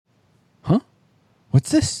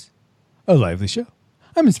What's this? A lively show.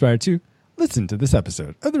 I'm inspired to listen to this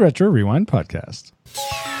episode of the Retro Rewind podcast.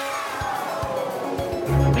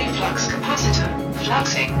 Reflux capacitor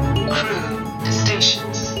fluxing. Crew to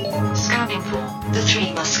stations. Scanning for The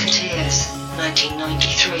Three Musketeers,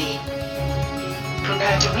 1993.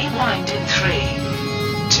 Prepare to rewind in 3,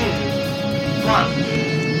 2, 1.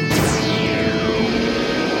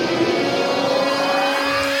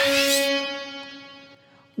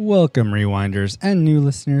 Welcome, Rewinders and new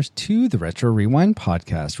listeners, to the Retro Rewind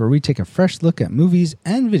podcast, where we take a fresh look at movies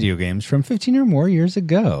and video games from 15 or more years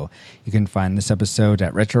ago. You can find this episode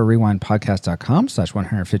at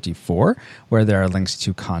retrorewindpodcast.com/154, where there are links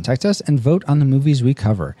to contact us and vote on the movies we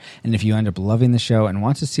cover. And if you end up loving the show and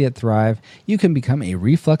want to see it thrive, you can become a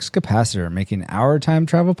reflux capacitor, making our time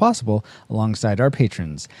travel possible alongside our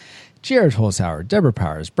patrons. Jared Holzhauer, Deborah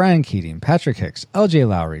Powers, Brian Keating, Patrick Hicks, LJ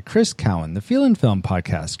Lowry, Chris Cowan, the Feel and Film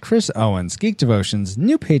Podcast, Chris Owens, Geek Devotions,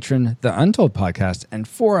 new patron, The Untold Podcast, and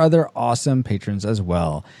 4 other awesome patrons as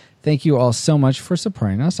well. Thank you all so much for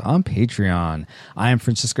supporting us on Patreon. I am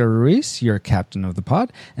Francisco Ruiz, your captain of the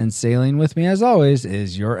pod, and sailing with me as always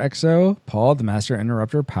is your XO, Paul, the Master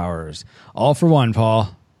Interrupter Powers. All for one,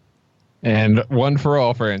 Paul. And one for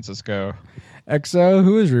all, Francisco. XO,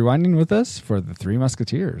 who is rewinding with us for The Three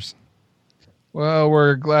Musketeers. Well,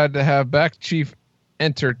 we're glad to have back Chief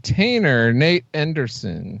Entertainer Nate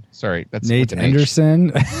Anderson. Sorry, that's Nate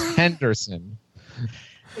Anderson. Henderson.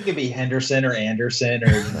 It could be Henderson or Anderson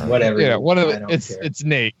or whatever. Yeah, it's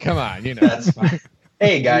Nate. Come on, you know. That's fine.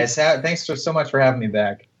 Hey guys, thanks so much for having me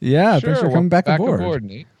back. Yeah, thanks for coming back aboard.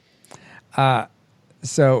 Nate.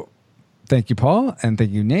 So thank you, Paul, and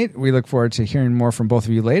thank you, Nate. We look forward to hearing more from both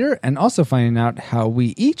of you later, and also finding out how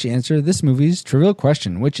we each answer this movie's trivial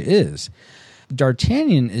question, which is: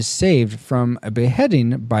 D'Artagnan is saved from a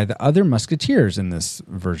beheading by the other musketeers in this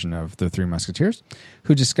version of The Three Musketeers,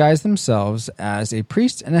 who disguise themselves as a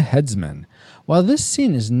priest and a headsman. While this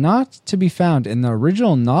scene is not to be found in the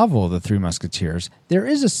original novel The Three Musketeers, there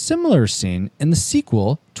is a similar scene in the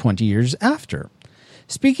sequel 20 years after.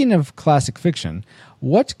 Speaking of classic fiction,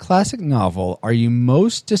 what classic novel are you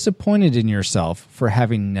most disappointed in yourself for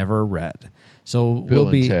having never read? So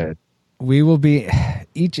we will be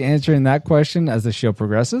each answering that question as the show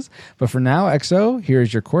progresses. But for now, XO, here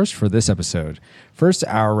is your course for this episode. First,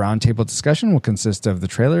 our roundtable discussion will consist of the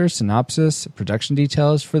trailer, synopsis, production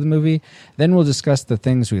details for the movie. Then we'll discuss the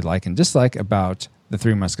things we like and dislike about The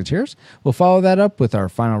Three Musketeers. We'll follow that up with our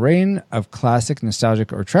final rating of classic,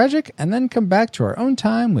 nostalgic, or tragic, and then come back to our own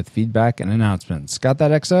time with feedback and announcements. Got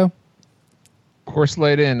that, XO? Course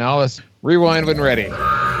laid in. Alice, rewind when ready.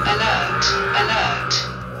 Alert!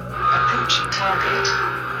 Approaching target.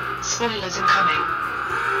 Spoilers incoming.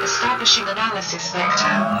 Establishing analysis vector.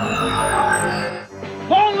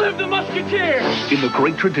 Long live the Musketeers! In the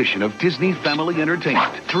great tradition of Disney Family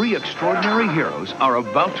Entertainment, 3 extraordinary heroes are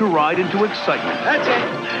about to ride into excitement. That's it.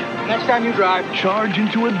 Next time you drive. Charge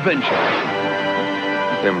into adventure.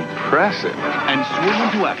 Impressive. And swim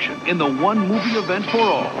into action in the one movie event for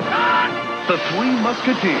all. The Three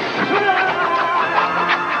Musketeers.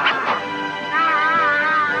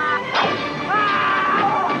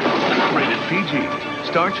 PG.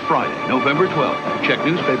 Starts Friday, November 12th. Check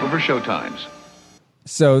newspaper for showtimes.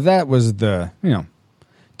 So that was the,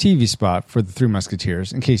 TV spot for The Three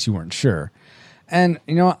Musketeers, in case you weren't sure. And,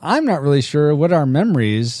 I'm not really sure what our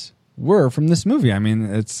memories were from this movie. I mean,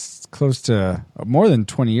 it's close to more than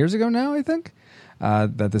 20 years ago now, I think,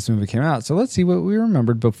 that this movie came out. So let's see what we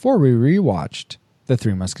remembered before we rewatched The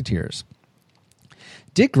Three Musketeers.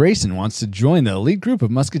 Dick Grayson wants to join the elite group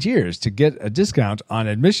of musketeers to get a discount on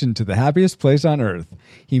admission to the happiest place on earth.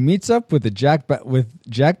 He meets up with Jack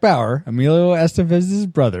Bauer, Emilio Estevez's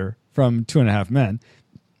brother from 2.5 Men,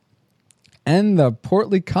 and the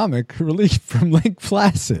portly comic relief from Lake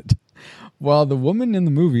Placid, while the women in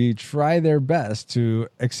the movie try their best to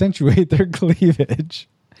accentuate their cleavage.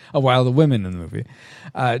 While the women in the movie.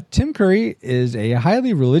 Tim Curry is a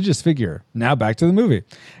highly religious figure. Now back to the movie.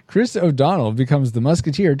 Chris O'Donnell becomes the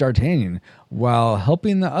musketeer D'Artagnan while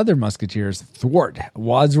helping the other musketeers thwart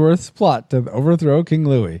Wadsworth's plot to overthrow King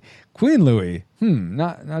Louis. Queen Louis?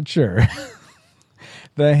 Not sure.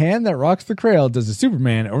 The hand that rocks the cradle does a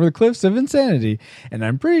Superman over the cliffs of insanity, and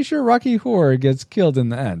I'm pretty sure Rocky Horror gets killed in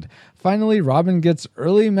the end. Finally, Robin gets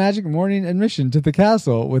early magic morning admission to the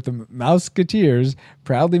castle with the Mouseketeers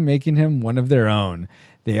proudly making him one of their own.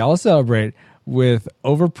 They all celebrate with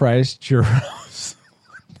overpriced churros.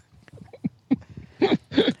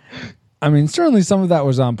 I mean, certainly some of that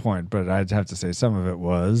was on point, but I'd have to say some of it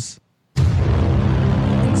was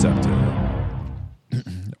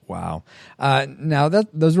Incepted. Wow. Wow. Now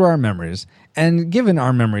those were our memories. And given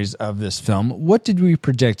our memories of this film, what did we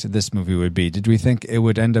predict this movie would be? Did we think it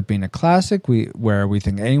would end up being a classic where we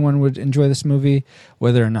think anyone would enjoy this movie,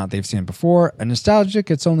 whether or not they've seen it before? A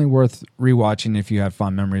nostalgic, it's only worth rewatching if you have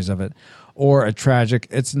fond memories of it. Or a tragic,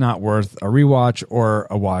 it's not worth a rewatch or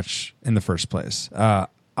a watch in the first place.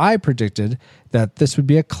 I predicted that this would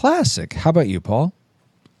be a classic. How about you, Paul?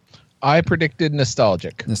 I predicted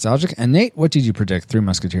nostalgic. Nostalgic. And Nate, what did you predict Three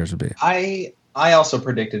Musketeers would be? I also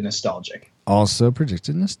predicted nostalgic. Also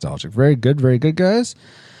predicted nostalgic. Very good, guys.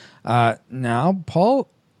 Now, Paul,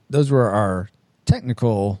 those were our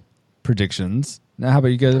technical predictions. Now, how about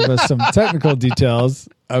you give us some technical details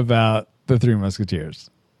about the Three Musketeers?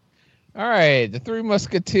 All right. The Three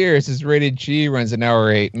Musketeers is rated G, runs an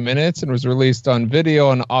hour 8 minutes, and was released on video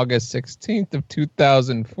on August 16th of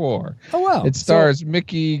 2004. Oh, wow. It stars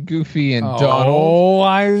Mickey, Goofy, and Donald. Oh,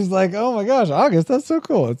 I was like, oh my gosh, August. That's so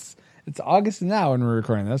cool. It's August now when we're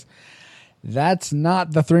recording this. That's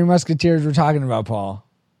not the Three Musketeers we're talking about, Paul.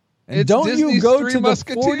 And It's don't you Disney's go Three to the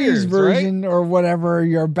Musketeers, 40s version or whatever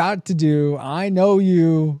you're about to do. I know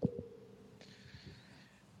you.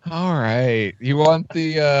 All right. You want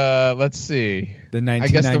the, let's see. The I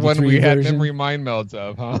guess the one we had version? memory mind melds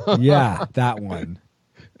of, huh? Yeah, that one.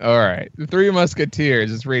 All right. The Three Musketeers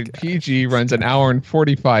is rated PG, runs an hour and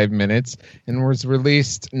 45 minutes, and was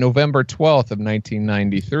released November 12th of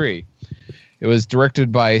 1993. It was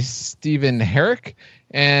directed by Stephen Herrick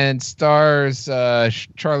and stars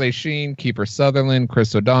Charlie Sheen, Kiefer Sutherland,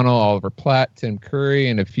 Chris O'Donnell, Oliver Platt, Tim Curry,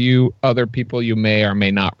 and a few other people you may or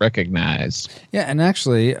may not recognize. Yeah, and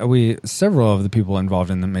actually, several of the people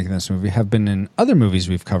involved in making this movie have been in other movies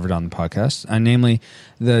we've covered on the podcast. Namely,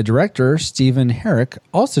 the director, Stephen Herrick,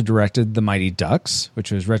 also directed The Mighty Ducks,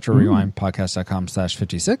 which was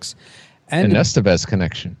RetroRewindPodcast.com/56. And an Estevez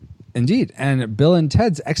connection. Indeed. And Bill and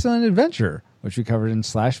Ted's Excellent Adventure, which we covered in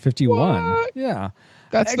 /51. What? Yeah.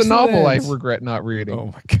 That's Excellent. the novel I regret not reading. Oh,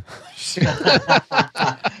 my gosh.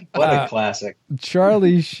 What a classic.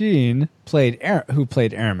 Charlie Sheen who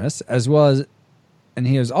played Aramis, as well as, and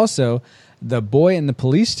he was also the boy in the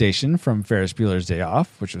police station from Ferris Bueller's Day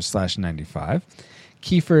Off, which was /95.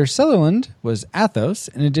 Kiefer Sutherland was Athos,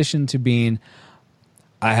 in addition to being,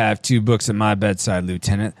 I have 2 books at my bedside,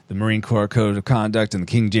 Lieutenant, the Marine Corps Code of Conduct and the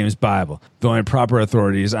King James Bible. The only proper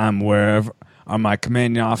authorities I'm aware of are my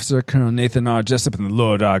commanding officer, Colonel Nathan R. Jessup, and the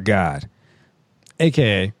Lord our God.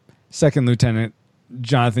 A.K.A. Second Lieutenant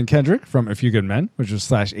Jonathan Kendrick from A Few Good Men, which was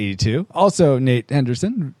 /82. Also, Nate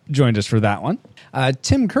Henderson joined us for that one.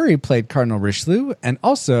 Tim Curry played Cardinal Richelieu, and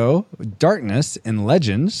also Darkness in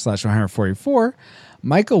Legend /144.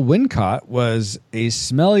 Michael Wincott was a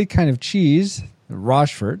smelly kind of cheese,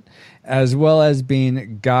 Rochefort, as well as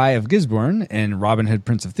being Guy of Gisborne in Robin Hood,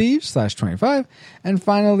 Prince of Thieves /25. And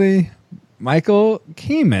finally, Michael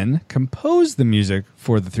Kamen composed the music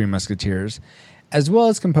for The Three Musketeers, as well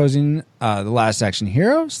as composing The Last Action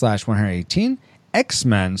Hero /118,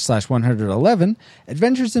 X-Men /111,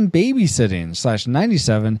 Adventures in Babysitting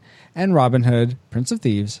 /97, and Robin Hood, Prince of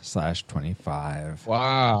Thieves /25.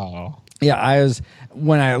 Wow. Yeah,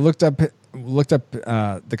 when I looked up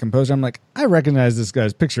the composer, I'm like, I recognize this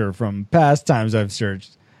guy's picture from past times I've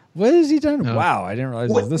searched. What has he done? No. Wow, I didn't realize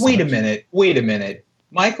it was this. Wait much. a minute.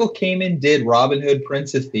 Michael Kamen did Robin Hood,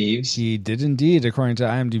 Prince of Thieves. He did indeed, according to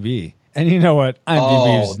IMDb. And you know what?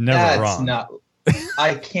 IMDb is never that's wrong. Not,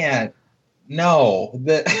 I can't. No,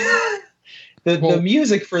 the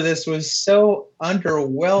music for this was so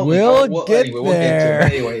underwhelming. We'll get there.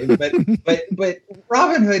 Anyway, but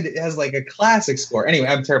Robin Hood has like a classic score. Anyway,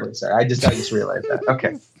 I'm terribly sorry. I just realized that.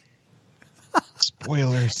 Okay.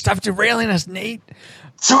 Spoilers. Stop derailing us, Nate.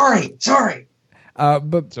 Sorry.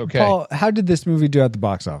 But It's okay. Paul, how did this movie do at the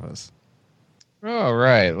box office? All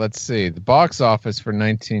right, let's see. The box office for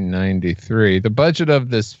 1993. The budget of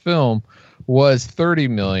this film was $30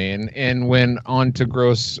 million and went on to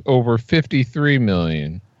gross over $53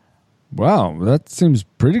 million. Wow, that seems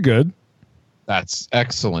pretty good. That's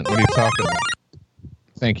excellent. What are you talking about?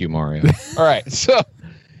 Thank you, Mario. All right, so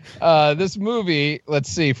this movie, let's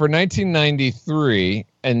see, for 1993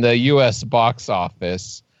 in the U.S. box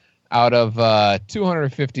office, out of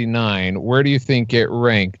 259, where do you think it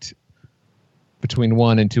ranked between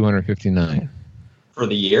 1 and 259? For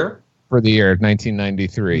the year? For the year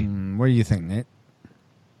 1993. What do you think, Nate?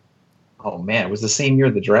 Oh man, it was the same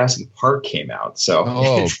year that Jurassic Park came out. So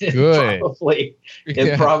Oh, good.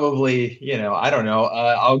 It probably, I don't know.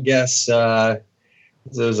 I'll guess it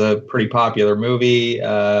was a pretty popular movie.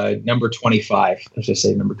 Number 25. Let's just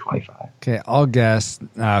say number 25. Okay, I'll guess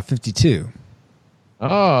 52.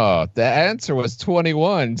 Oh, the answer was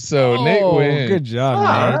 21. So Nate wins. Good job, All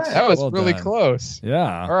Nate. right. That was Well really done. close.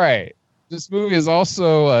 Yeah. All right. This movie is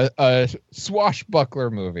also a swashbuckler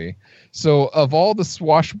movie. So, of all the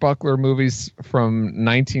swashbuckler movies from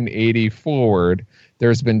 1980 forward,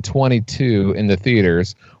 there's been 22 in the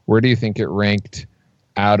theaters. Where do you think it ranked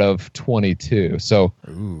out of 22? So,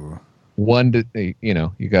 Ooh. one to,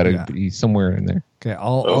 you got to Yeah. be somewhere in there. Okay.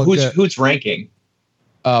 I'll get, Who's ranking?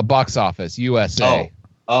 Box office, USA,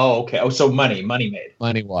 Oh, okay. Oh, so money made.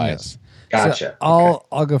 money wise. yes. Gotcha. So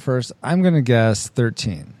I'll go first. I'm gonna guess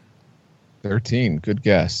 13. 13. Good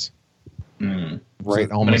guess. Hmm. Right.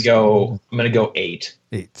 I'm gonna go 8.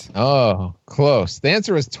 8. Oh, close. The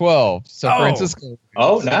answer was 12. So, Oh. Francisco.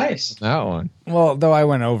 Oh, nice. That one. Well, though I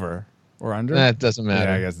went over or under. That doesn't matter.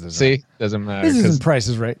 Yeah, I guess it doesn't See, doesn't matter. This 'cause- isn't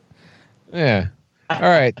Prices Right. Yeah. All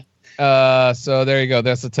right. So there you go.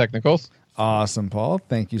 That's the technicals. Awesome, Paul.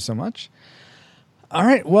 Thank you so much. All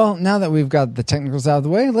right. Well, now that we've got the technicals out of the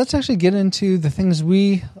way, let's actually get into the things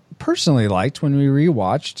we personally liked when we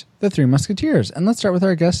rewatched The Three Musketeers. And let's start with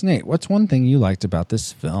our guest, Nate. What's one thing you liked about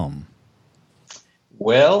this film?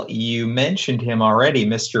 Well, you mentioned him already,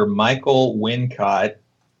 Mr. Michael Wincott.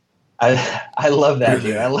 I love that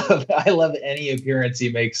dude. I love any appearance he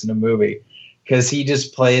makes in a movie because he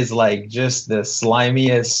just plays like just the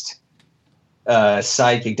slimiest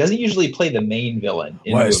sidekick. Doesn't usually play the main villain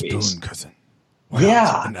in movies. cousin.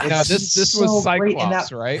 Yeah, Now, it's this so was great. And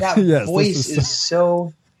Cyclops, right? That Yes, this voice was is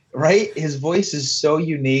so right. His voice is so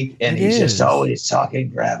unique, and It he's is. just always talking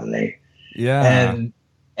gravelly. Yeah.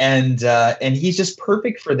 And he's just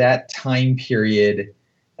perfect for that time period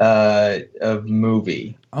of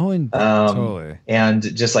movie. Totally.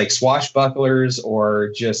 And just like swashbucklers or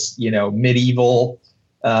just medieval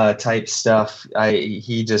type stuff.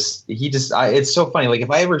 It's so funny. Like if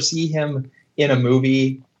I ever see him in a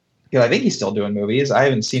movie, because I think he's still doing movies. I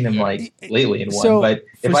haven't seen him like lately in one, So, but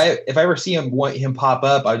if for- I ever see him pop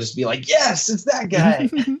up, I'll just be like, yes, it's that guy.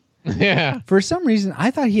 Yeah. For some reason,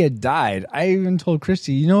 I thought he had died. I even told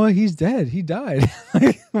Christy, you know what? He's dead. He died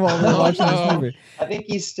while we're watching this movie. I think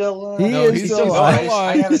he's still. He No, is he's still still alive.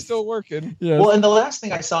 alive. He's still working. Yes. Well, and the last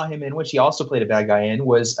thing I saw him in, which he also played a bad guy in,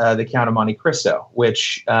 was The Count of Monte Cristo,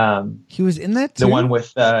 which he was in that too? the one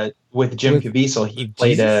with Jim With- Caviezel. He with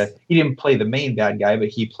played Jesus? he didn't play the main bad guy, but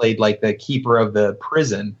he played like the keeper of the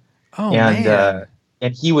prison, Oh, and man.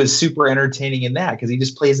 and he was super entertaining in that because he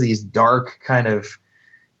just plays these dark kind of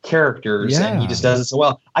characters, and he Yeah. just does it so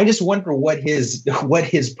well. I just wonder what his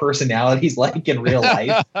personality's like in real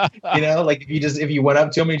life. Like if you went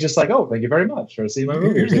up to him and he's just like, oh, thank you very much for seeing my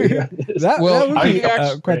movie. that Well, would be he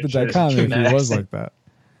actually- quite the dichotomy if he was like that.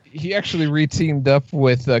 He actually reteamed up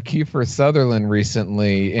with Kiefer Sutherland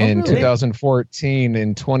recently in really? 2014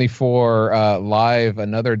 in 24 Live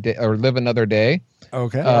Another Day or Live Another Day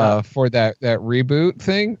Okay. for that reboot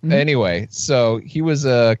thing. Mhm. Anyway, so he was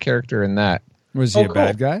a character in that. Was he a cool.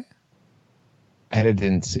 bad guy? I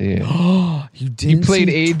didn't see it. Oh, you He didn't played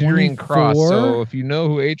see Adrian 24? Cross. So if you know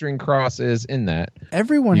who Adrian Cross is in that,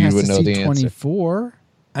 Everyone you has would to know see the answer. 24.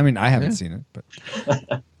 I mean, I haven't Yeah. seen it,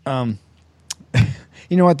 but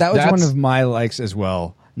you know what? That was one That's- of my likes as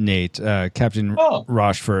well, Nate. Captain Oh.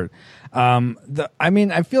 Rochefort.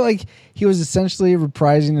 I feel like he was essentially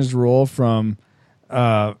reprising his role from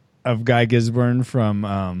of Guy Gisborne from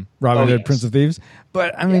Robin Oh, Hood, yes. Prince of Thieves.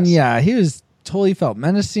 But I mean, Yes. yeah, he was totally felt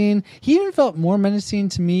menacing. He even felt more menacing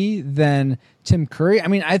to me than Tim Curry. I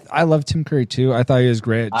mean, I love Tim Curry too. I thought he was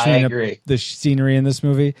great at I chewing up agree. the scenery in this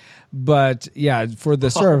movie. But yeah, for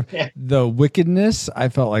the sort of man. the wickedness, I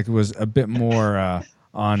felt like it was a bit more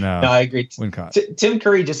on No, I agree. Wincott. Tim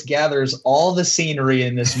Curry just gathers all the scenery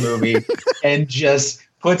in this movie and just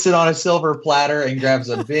puts it on a silver platter and grabs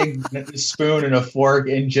a big spoon and a fork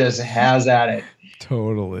and just has at it.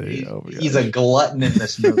 Totally. Oh my He's gosh. a glutton in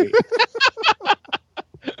this movie.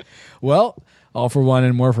 Well, all for one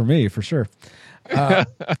and more for me, for sure.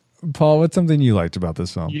 Paul, what's something you liked about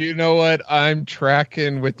this film? you know what? I'm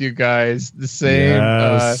tracking with you guys. The same.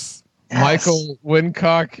 Yes. Michael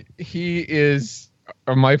Wincock, he is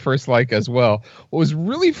my first like as well. What was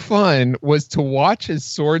really fun was to watch his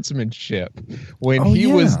swordsmanship when Oh, he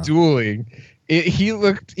was yeah. dueling.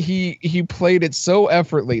 He played it so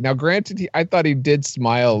effortlessly. Now, granted, I thought he did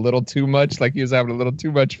smile a little too much, like he was having a little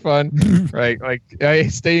too much fun, right? Like, hey,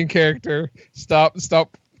 stay in character. Stop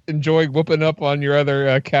enjoying whooping up on your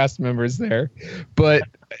other cast members there. But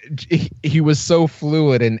he was so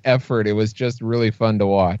fluid in effort. It was just really fun to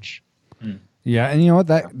watch. Yeah, and you know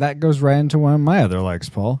what? That goes right into one of my other likes,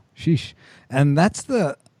 Paul. Sheesh. And that's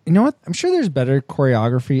you know what? I'm sure there's better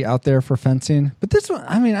choreography out there for fencing, but this one,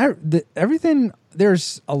 I mean, everything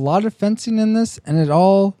there's a lot of fencing in this, and it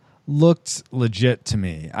all looked legit to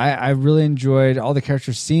me. I really enjoyed all the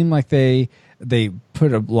characters. Seemed like they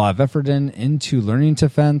put a lot of effort into learning to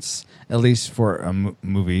fence, at least for a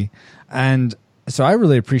movie, and so I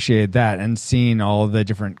really appreciated that and seeing all the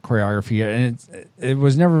different choreography. And it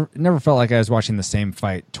was never felt like I was watching the same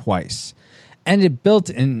fight twice, and it built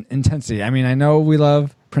in intensity. I mean, I know we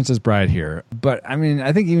love Princess Bride here, but I mean,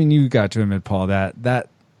 I think even you got to admit, Paul, that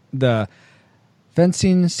the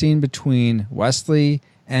fencing scene between Wesley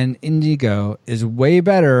and Indigo is way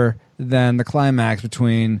better than the climax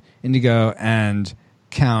between Indigo and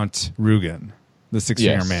Count Rugen, the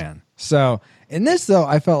 16-year man. So in this, though,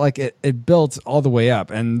 I felt like it built all the way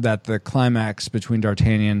up, and that the climax between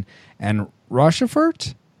D'Artagnan and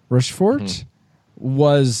Rochefort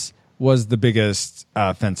was the biggest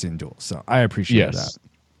fencing duel. So I appreciate that.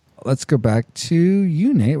 Let's go back to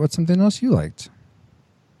you, Nate. What's something else you liked?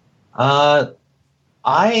 I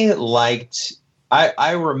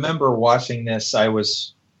remember watching this. I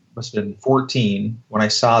must have been 14 when I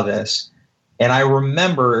saw this. And I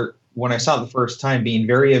remember when I saw it the first time being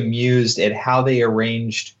very amused at how they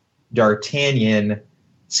arranged D'Artagnan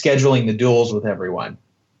scheduling the duels with everyone.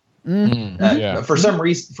 For some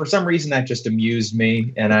reason that just amused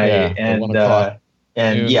me. And 1 o'clock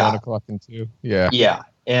and 2. Yeah.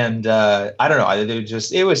 And I don't know.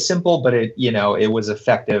 It was simple, but it was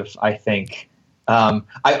effective, I think. I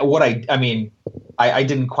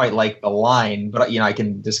didn't quite like the line, but I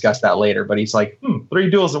can discuss that later. But he's like,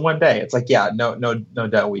 3 duels in one day. It's like, yeah, no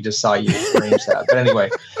doubt. We just saw you arrange that. But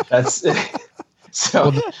anyway, that's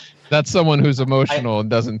so. Well, that's someone who's emotional and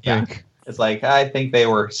doesn't think. It's like, I think they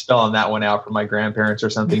were spelling that one out for my grandparents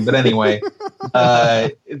or something. But anyway,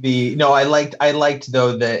 I liked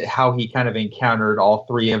though that how he kind of encountered all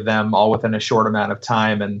 3 of them all within a short amount of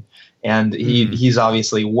time, and he's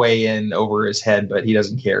obviously way in over his head, but he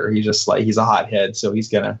doesn't care. He's just like, he's a hothead, so he's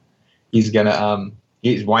gonna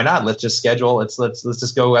why not? Let's just schedule. Let's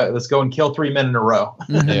just go. Let's go and kill 3 men in a row.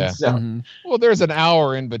 Yeah. Well, there's an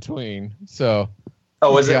hour in between, so.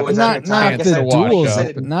 Oh, was it? Was not if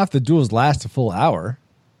the duels last a full hour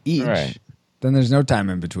each. Right. Then there's no time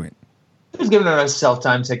in between. Just giving himself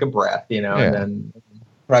time to take a breath, and then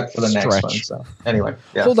prep for the next one. So anyway,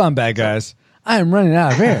 hold on, bad guys. I am running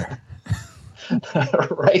out of air.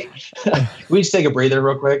 Right. We just take a breather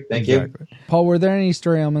real quick. Thank you. Paul, were there any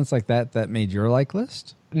story elements like that made your like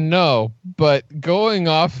list? No, but going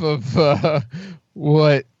off of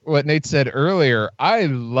what Nate said earlier, I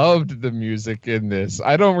loved the music in this.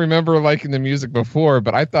 I don't remember liking the music before,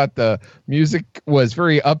 but I thought the music was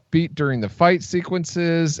very upbeat during the fight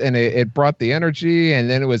sequences, and it brought the energy, and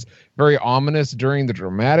then it was very ominous during the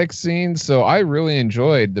dramatic scenes. So I really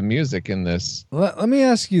enjoyed the music in this. Let me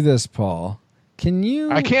ask you this, Paul. Can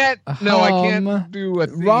you? I can't. No, I can't do a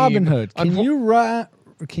theme. Robin Hood. Can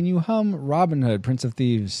you hum Robin Hood, Prince of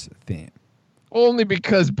Thieves theme? Only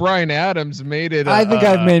because Bryan Adams made it. I think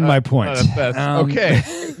I've made my point. Okay.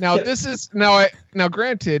 Now this is now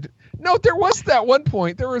granted. No, there was that one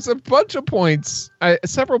point. There was a bunch of points,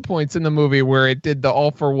 several points in the movie where it did the all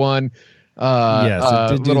for one. Yes,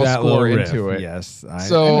 it did do little that score little into riff. it. Yes, I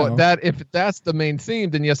so that if that's the main theme,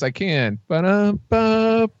 then yes, I can. Okay,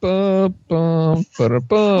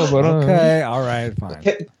 all right, fine.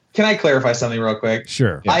 Can I clarify something real quick?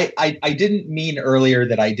 Sure. Yeah. I didn't mean earlier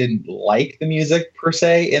that I didn't like the music per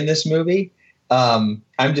se in this movie. I'm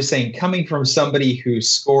just saying, coming from somebody who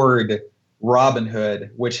scored Robin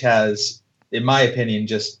Hood, which has, in my opinion,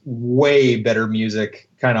 just way better music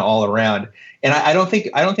kind of all around. And I don't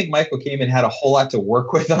think Michael Kamen had a whole lot to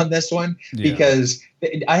work with on this one, because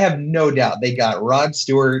I have no doubt they got Rod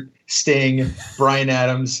Stewart, Sting, Bryan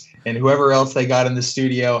Adams, and whoever else they got in the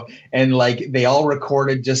studio, and like they all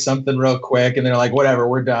recorded just something real quick, and they're like, whatever,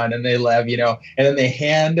 we're done, and they left, and then they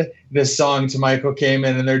hand this song to Michael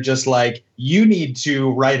Kamen, and they're just like, you need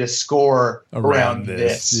to write a score around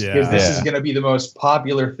this, because this is going to be the most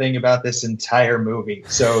popular thing about this entire movie,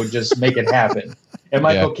 so just make it happen. And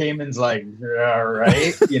Michael Kamen's like, all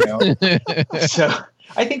right, so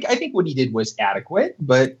I think what he did was adequate,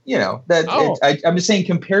 but I'm just saying,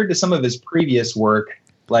 compared to some of his previous work,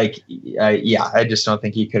 I just don't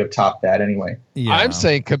think he could have topped that anyway. Yeah. I'm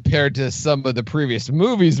saying compared to some of the previous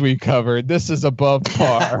movies we covered, this is above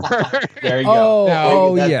par. There you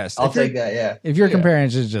go. Yes. I'll take that, yeah. If you're comparing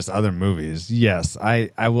it to just other movies, yes,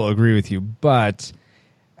 I will agree with you. But,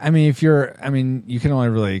 I mean, you can only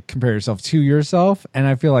really compare yourself to yourself. And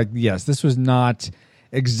I feel like, yes, this was not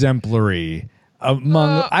exemplary.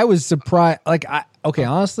 I was surprised.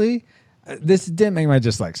 Honestly, this didn't make my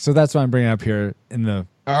dislikes. So that's why I'm bringing it up here in the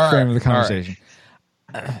frame of the conversation.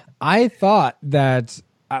 I thought that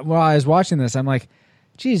while I was watching this, I'm like,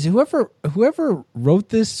 geez, whoever wrote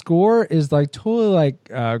this score is like totally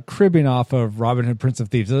like cribbing off of Robin Hood, Prince of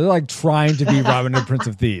Thieves. They're like trying to be Robin Hood, Prince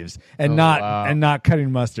of Thieves, and not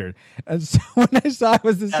cutting mustard. And so when I saw it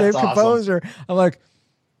was the same composer, I'm like,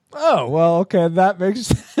 oh well, okay, that makes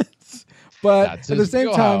sense. But at the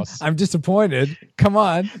same time, I'm disappointed. Come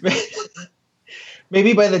on.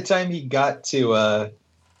 Maybe by the time he got to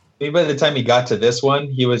this one,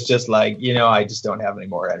 he was just like, I just don't have any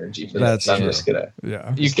more energy for that. So I'm just gonna.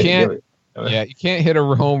 Yeah. You can't hit a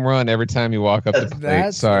home run every time you walk up the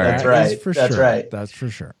plate. Sorry. That's right. That's right. That's for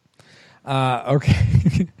sure.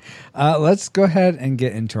 Okay. Let's go ahead and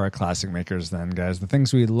get into our classic makers then, guys. The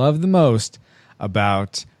things we love the most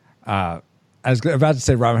about. I was about to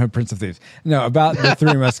say Robin Hood, Prince of Thieves. No, about the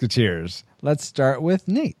Three Musketeers. Let's start with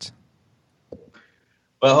Nate.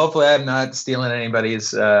 Well, hopefully I'm not stealing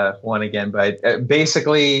anybody's one again, but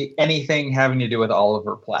basically anything having to do with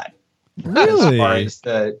Oliver Platt. Really?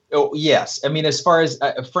 Yes. I mean, as far as,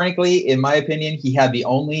 frankly, in my opinion, he had the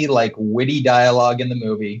only like witty dialogue in the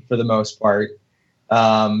movie for the most part.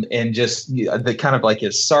 And just the kind of like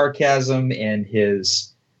his sarcasm and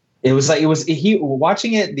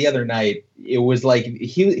watching it the other night, it was like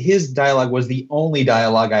his dialogue was the only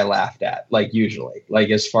dialogue I laughed at, like usually, like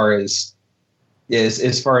as far as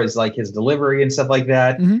like his delivery and stuff like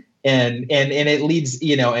that. Mm-hmm. And it leads,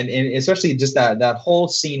 and especially just that whole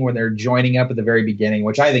scene when they're joining up at the very beginning,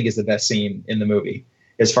 which I think is the best scene in the movie,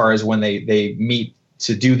 as far as when they meet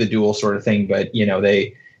to do the duel sort of thing. But,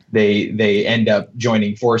 they end up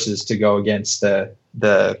joining forces to go against the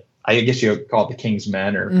I guess you call it the King's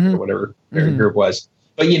Men or whatever their group was.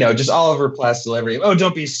 But, just Oliver Platt's delivery. Oh,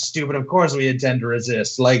 don't be stupid. Of course we intend to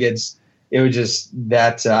resist. Like it was just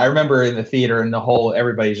that I remember in the theater and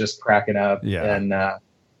everybody's just cracking up. Yeah. And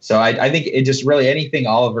so I think it just really anything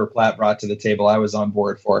Oliver Platt brought to the table, I was on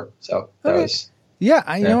board for. So that was.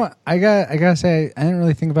 Yeah. You know what? I gotta say, I didn't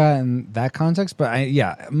really think about it in that context, but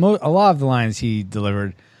a lot of the lines he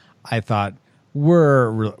delivered, I thought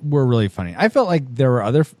were really funny. I felt like there were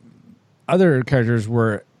other characters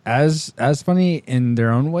were as funny in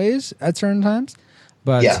their own ways at certain times,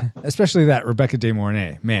 but especially that Rebecca De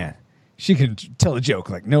Mornay, man, she can tell a joke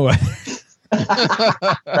like no other.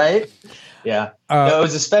 Right? Yeah. It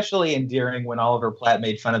was especially endearing when Oliver Platt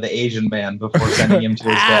made fun of the Asian man before sending him to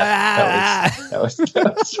his death. That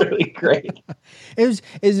was really great. It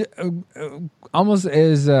was almost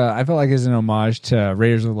as I felt like as an homage to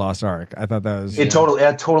Raiders of the Lost Ark. I thought that was it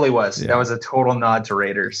totally was. Yeah. That was a total nod to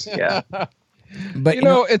Raiders. Yeah. But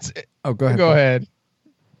it's oh, go ahead. Go ahead.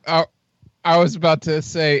 I was about to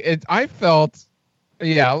say it. I felt,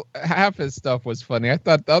 half his stuff was funny. I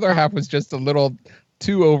thought the other half was just a little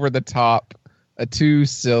too over the top, too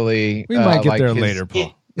silly. We might get there later,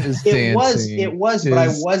 Paul. It was, but I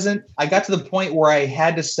wasn't. I got to the point where I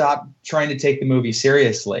had to stop trying to take the movie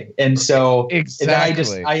seriously, and so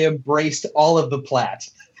exactly. I embraced all of the Platt.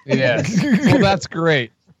 Yes, well, that's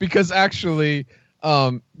great because actually,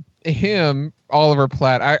 Oliver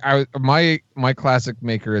Platt. My classic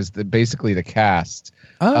maker is basically the cast.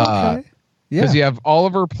 Oh, okay. Because you have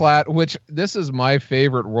Oliver Platt, which this is my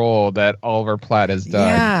favorite role that Oliver Platt has done.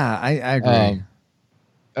 Yeah, I agree.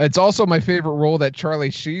 It's also my favorite role that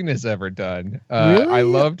Charlie Sheen has ever done. Really? I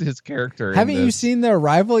loved his character. Haven't you seen The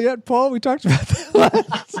Arrival yet, Paul? We talked about that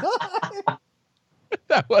last time.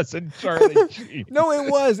 That wasn't Charlie Sheen. No, it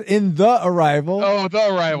was in The Arrival. Oh, The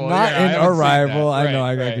Arrival. Not in Arrival. I know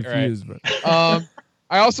I got confused. Right. But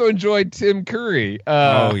I also enjoyed Tim Curry.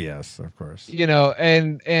 Oh, yes, of course.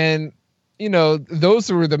 And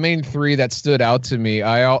those were the main three that stood out to me.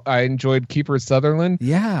 I enjoyed Kiefer Sutherland.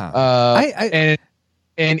 Yeah.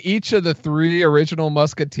 And each of the three original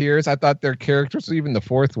Musketeers, I thought their characters, even the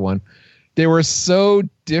fourth one, they were so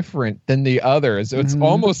different than the others. It's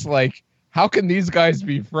almost like, how can these guys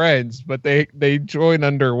be friends? But they join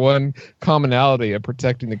under one commonality of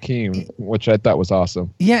protecting the king, which I thought was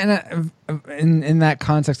awesome. Yeah, and in that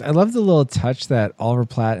context, I love the little touch that Oliver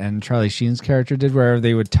Platt and Charlie Sheen's character did, where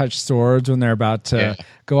they would touch swords when they're about to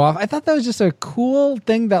go off. I thought that was just a cool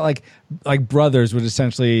thing that like brothers would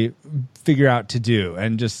essentially figure out to do,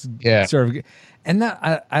 and just sort of. And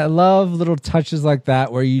that I love little touches like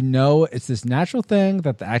that, where it's this natural thing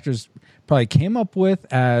that the actors probably came up with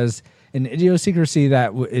as an idiosyncrasy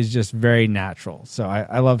that is just very natural. So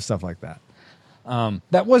I love stuff like that.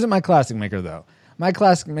 That wasn't my classic maker, though. My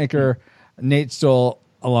classic maker, Nate stole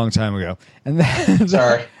a long time ago. And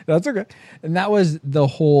Sorry. That's okay. And that was the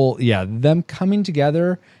whole, them coming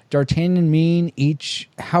together, D'Artagnan meeting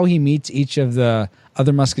how he meets each of the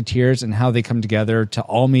other Musketeers and how they come together to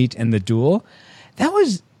all meet in the duel. that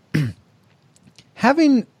was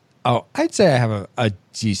having. Oh, I'd say I have a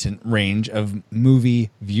decent range of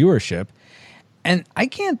movie viewership, and I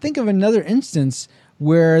can't think of another instance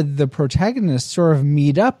where the protagonists sort of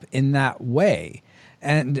meet up in that way,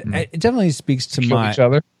 and it definitely speaks to Kill my each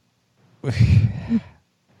other.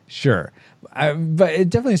 Sure, but it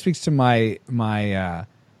definitely speaks to my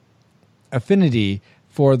affinity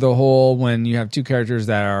for the whole when you have two characters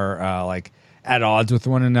that are like at odds with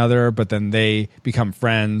one another, but then they become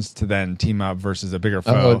friends to then team up versus a bigger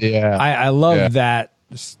foe. Oh, yeah. I love that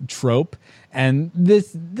trope, and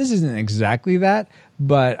this isn't exactly that,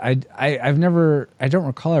 but I don't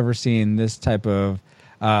recall ever seeing this type of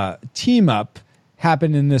team up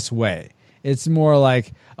happen in this way. It's more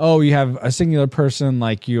like, oh, you have a singular person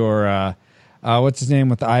like your what's his name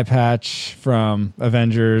with the eye patch from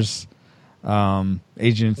Avengers,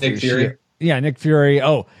 Agent Nick Fury. Yeah, Nick Fury.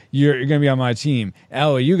 Oh, you're gonna be on my team.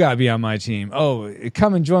 Oh, you gotta be on my team. Oh,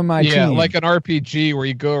 come and join my team. Yeah, like an RPG where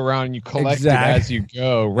you go around and you collect it as you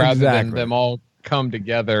go, rather than them all come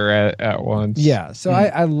together at once. Yeah, so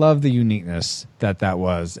I love the uniqueness that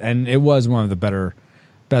was, and it was one of the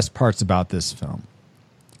best parts about this film.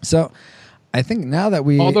 So I think now that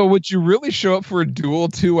although, would you really show up for a duel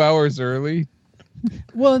 2 hours early?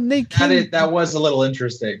 Well, they that was a little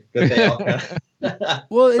interesting that they all kind of.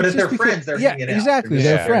 Well, but if they're friends, they're hanging out. Exactly,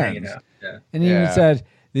 they're friends. Yeah. And he even said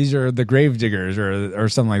these are the grave diggers or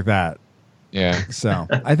something like that. Yeah. So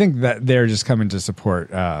I think that they're just coming to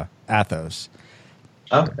support Athos.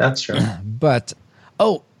 Oh, that's true. But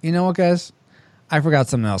you know what, guys? I forgot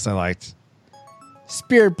something else I liked.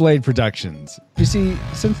 Spirit Blade Productions. You see,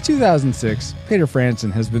 since 2006, Peter Franson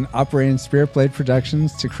has been operating Spirit Blade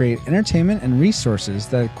Productions to create entertainment and resources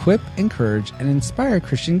that equip, encourage, and inspire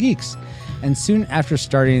Christian geeks. And soon after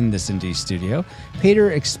starting this indie studio,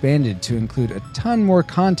 Peter expanded to include a ton more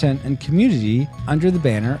content and community under the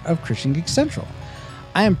banner of Christian Geek Central.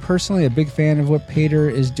 I am personally a big fan of what Peter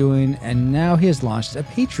is doing, and now he has launched a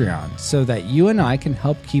Patreon so that you and I can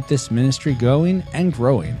help keep this ministry going and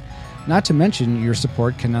growing. Not to mention, your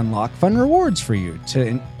support can unlock fun rewards for you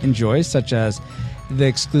to enjoy, such as the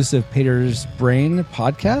exclusive Peter's Brain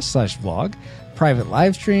podcast / vlog, private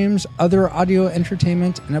live streams, other audio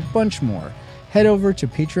entertainment, and a bunch more. Head over to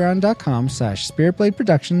patreon.com/Spiritblade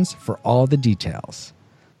Productions for all the details.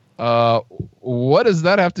 What does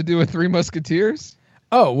that have to do with Three Musketeers?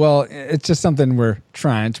 Oh, well, it's just something we're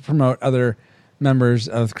trying to promote other members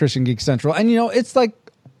of Christian Geek Central. And, it's like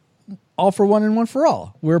all for one and one for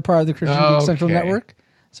all. We're part of the Christian Geek Central network,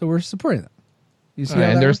 so we're supporting them. You see,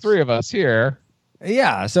 and there's three of us here.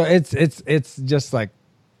 Yeah, so it's just like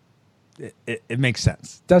it makes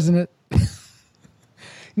sense, doesn't it?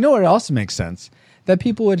 You know what also makes sense? That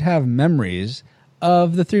people would have memories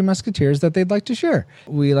of the Three Musketeers that they'd like to share.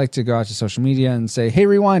 We like to go out to social media and say, hey,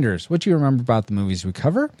 Rewinders, what do you remember about the movies we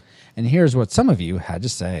cover? And here's what some of you had to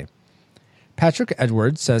say. Patrick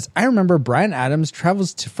Edwards says, I remember Bryan Adams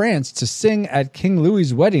travels to France to sing at King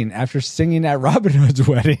Louis's wedding after singing at Robin Hood's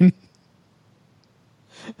wedding.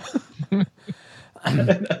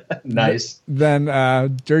 Nice. Then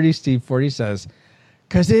Dirty Steve 40 says,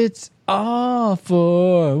 because it's all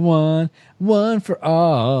for one, one for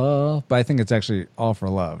all. But I think it's actually all for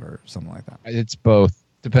love or something like that. It's both,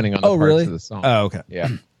 depending on the parts really? of the song. Oh, okay. Yeah.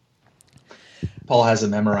 Paul has it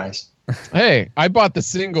memorized. Hey, I bought the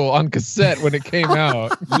single on cassette when it came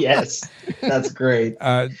out. Yes, that's great.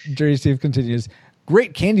 Dirty Steve continues,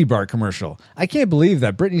 great candy bar commercial. I can't believe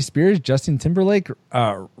that Britney Spears, Justin Timberlake,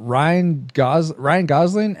 Ryan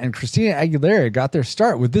Gosling, and Christina Aguilera got their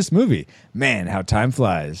start with this movie. Man, how time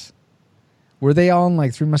flies. Were they all in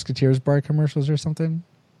like Three Musketeers bar commercials or something?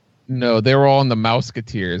 No, they were all in the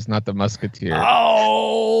Mouseketeers, not the Musketeers.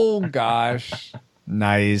 Oh, gosh.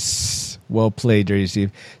 Nice. Well played, Dirty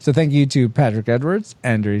Steve. So thank you to Patrick Edwards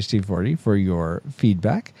and Dirty Steve 40 for your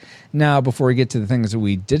feedback. Now, before we get to the things that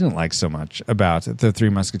we didn't like so much about the Three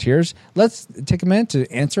Musketeers, let's take a minute to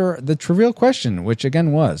answer the trivial question, which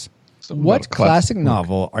again was, what classic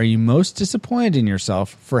novel are you most disappointed in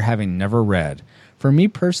yourself for having never read? For me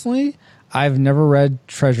personally, I've never read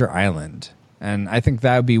Treasure Island. And I think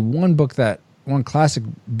that would be one classic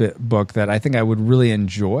book that I think I would really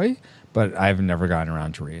enjoy, but I've never gotten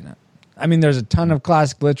around to reading it. I mean, there's a ton of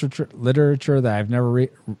classic literature that I've never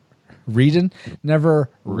never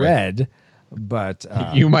read, but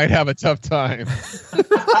you might have a tough time.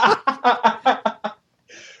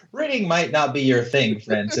 Reading might not be your thing,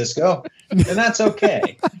 Francisco, and that's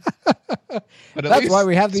okay. But that's why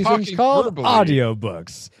we have these things called verbally.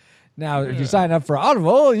 audiobooks. Now, if you sign up for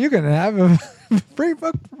Audible, you can have a free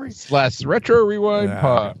book for free. /retro rewind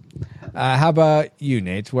pod. How about you,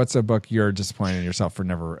 Nate? What's a book you're disappointed in yourself for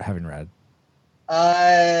never having read?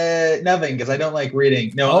 Nothing, because I don't like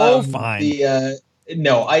reading. No, Fine.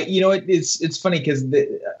 It's funny because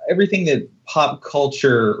everything that pop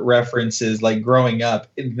culture references, like growing up,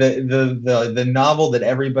 the novel that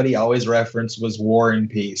everybody always referenced was War and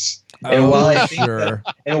Peace. And while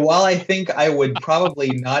I think I would probably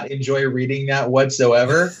not enjoy reading that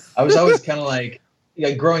whatsoever, I was always kind of like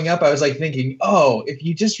growing up, I was like thinking, oh, if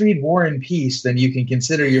you just read War and Peace, then you can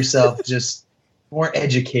consider yourself just more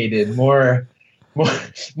educated, more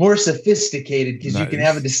sophisticated, because you can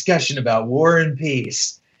have a discussion about War and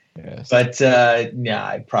Peace. Yes. But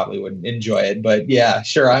I probably wouldn't enjoy it. But yeah,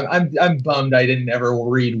 sure. I'm bummed I didn't ever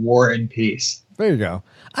read War and Peace. There you go.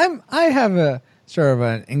 I have a sort of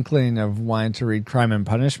an inkling of wanting to read Crime and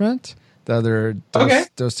Punishment, the other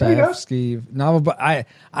Dostoevsky novel, but I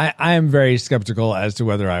am very skeptical as to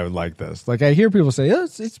whether I would like this. Like, I hear people say, oh,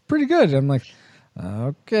 it's pretty good. I'm like,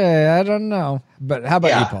 okay, I don't know. But how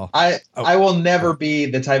about you, Paul? I will never be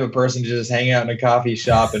the type of person to just hang out in a coffee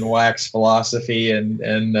shop and wax philosophy and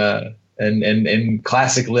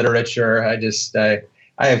classic literature. I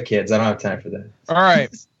have kids. I don't have time for that. All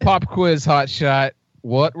right, pop quiz, hot shot.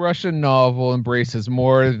 What Russian novel embraces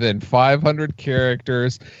more than 500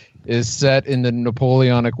 characters, is set in the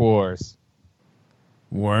Napoleonic Wars?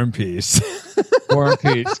 War and Peace. War and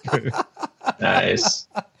Peace. Nice.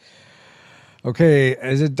 Okay,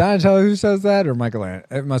 is it Donatello who says that, or Michelangelo?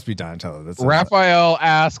 It must be Donatello. That's Raphael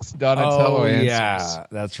asks, Donatello answers. Yeah,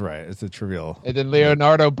 that's right. It's a trivial. And then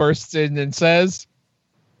Leonardo bursts in and says,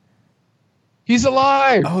 he's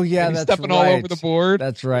alive. Oh, yeah, and he's that's stepping all over the board.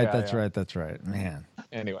 That's right, that's right. Man.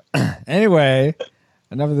 Anyway,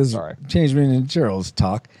 enough of this Change Me into Gerald's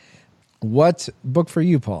talk. What book for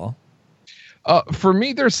you, Paul? For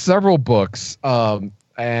me, there's several books.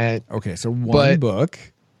 Okay, so one book.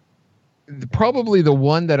 Probably the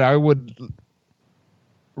one that I would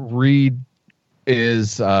read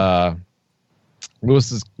is Lewis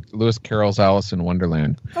Carroll's Alice in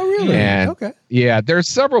Wonderland. Oh, really? And okay. Yeah, there's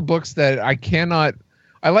several books that I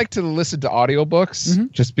like to listen to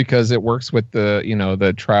audiobooks just because it works with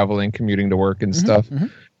the traveling, commuting to work and stuff.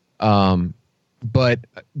 But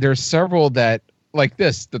there's several that, like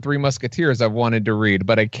this, The Three Musketeers, I've wanted to read,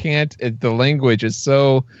 but I can't. The language is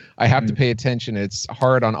so, I have to pay attention. It's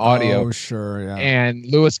hard on audio. Oh, sure, yeah. And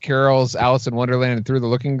Lewis Carroll's Alice in Wonderland and Through the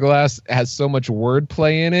Looking Glass has so much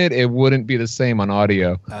wordplay in it, it wouldn't be the same on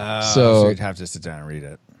audio. So you'd have to sit down and read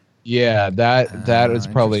it. Yeah, that is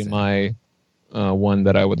probably my one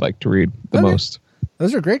that I would like to read the most.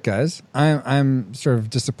 Those are great, guys. I'm sort of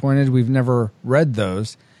disappointed we've never read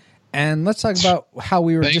those. And let's talk about how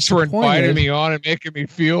we were disappointed. Thanks for inviting me on and making me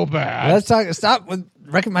feel bad. Let's talk. Stop with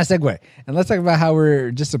wrecking my segue. And let's talk about how we're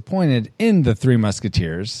disappointed in The Three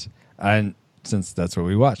Musketeers. And since that's what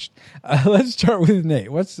we watched, let's start with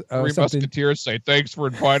Nate. What's Three Musketeers say thanks for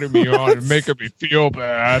inviting me on and making me feel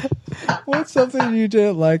bad. What's something you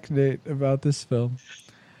didn't like, Nate, about this film?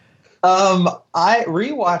 I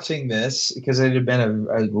rewatching this because it had been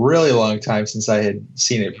a really long time since I had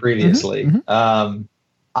seen it previously.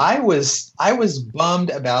 I was bummed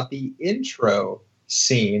about the intro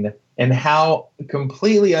scene and how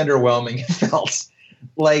completely underwhelming it felt.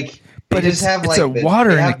 Like, but it's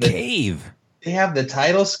water in a cave. They have the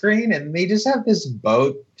title screen and they just have this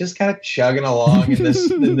boat just kind of chugging along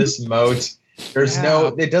in this moat. There's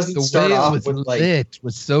it doesn't start off with like it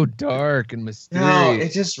was so dark and mysterious. No,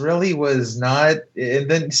 it just really was not. And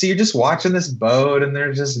then so you're just watching this boat and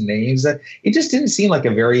there's just names that it just didn't seem like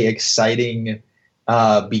a very exciting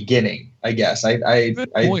beginning, I guess.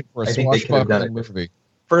 Good point for a swashbuckling movie.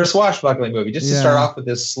 For a swashbuckling movie, just to start off with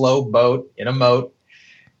this slow boat in a moat,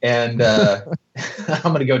 and I'm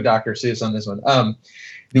going to go Dr. Seuss on this one. No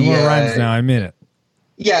more rhymes now. I mean it.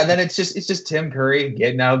 Yeah, then it's just Tim Curry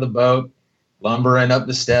getting out of the boat, lumbering up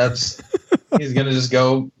the steps. He's going to just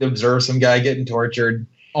go observe some guy getting tortured,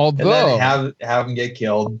 and then have him get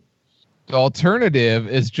killed. The alternative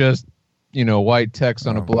is just white text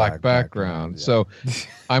on a black background. Yeah. So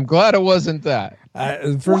I'm glad it wasn't that.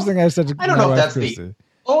 The first thing I said to I don't know if that's the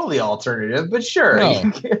only alternative, but sure. No.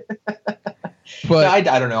 But no, I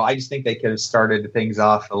don't know. I just think they could have started things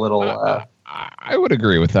off a little. I would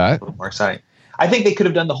agree with that. More exciting. I think they could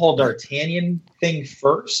have done the whole D'Artagnan thing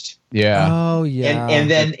first. Yeah. Oh yeah. And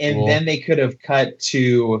then they could have cut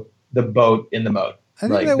to the boat in the moat. I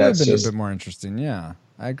think that would have been a bit more interesting. Yeah,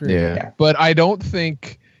 I agree. Yeah. But I don't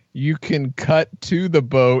think you can cut to the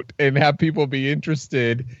boat and have people be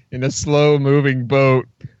interested in a slow moving boat.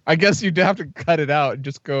 I guess you'd have to cut it out and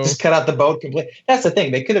just cut out the boat completely. That's the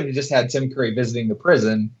thing. They could have just had Tim Curry visiting the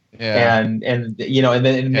prison Yeah. and you know, and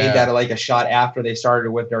then it made Yeah. that like a shot after they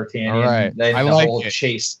started with D'Artagnan. All right. Then I the like whole it.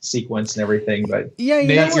 chase sequence and everything. But Yeah, you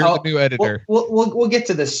Nate, know that's you're what? the new editor. we'll get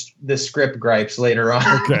to the script gripes later on.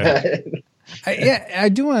 Okay. I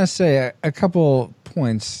do want to say a couple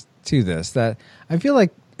points to this that I feel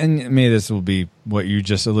like, and maybe this will be what you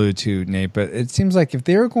just alluded to, Nate, but it seems like if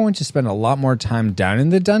they were going to spend a lot more time down in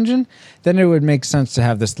the dungeon, then it would make sense to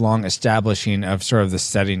have this long establishing of sort of the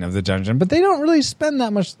setting of the dungeon. But they don't really spend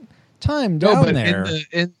that much time down there.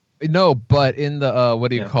 But in the what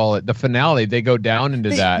do you call it? The finale, they go down into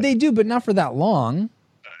that. They do, but not for that long.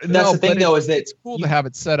 That's the thing, though, is that it's cool to have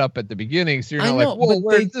it set up at the beginning, so you're I not know, like, "Whoa, but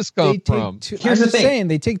where did this come from?" Here's I'm the just thing. saying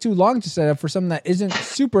they take too long to set up for something that isn't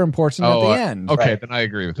super important at the end. Okay, Right. then I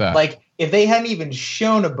agree with that. like if they hadn't even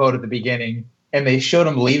shown a boat at the beginning and they showed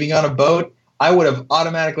them leaving on a boat, I would have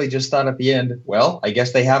automatically just thought at the end, well, I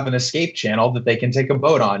guess they have an escape channel that they can take a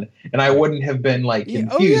boat on, and I wouldn't have been like Yeah,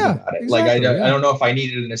 confused yeah, about it. exactly, I don't know if I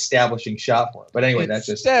needed an establishing shot for it, but anyway, that's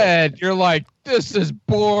just Instead, you're like, "This is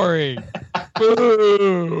boring."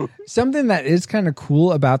 Boo. Something that is kind of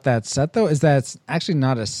cool about that set, though, is that it's actually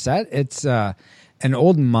not a set. It's an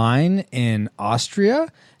old mine in Austria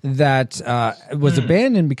that was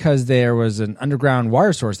abandoned because there was an underground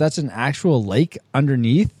water source. That's an actual lake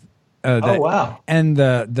underneath. Oh, wow. And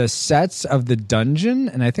the sets of the dungeon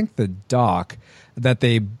and I think the dock that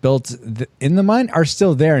they built in the mine are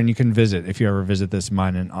still there, and you can visit if you ever visit this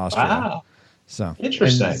mine in Austria. Wow. So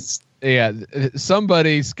Interesting. Yeah,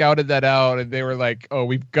 somebody scouted that out, and they were like, "Oh,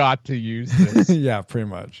 we've got to use this." yeah, pretty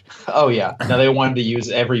much. Oh yeah. No, they wanted to use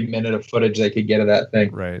every minute of footage they could get of that thing.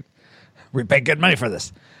 Right. We paid good money for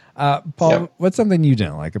this. Paul, Yep. what's something you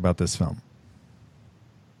didn't like about this film?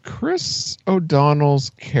 Chris O'Donnell's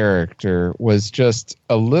character was just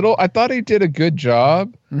a little. I thought he did a good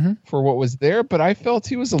job for what was there, but I felt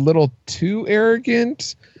he was a little too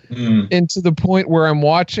arrogant, and to the point where I'm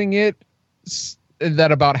watching it,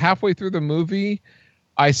 that about halfway through the movie,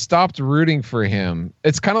 I stopped rooting for him.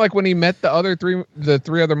 It's kind of like when he met the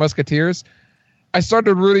three other Musketeers. I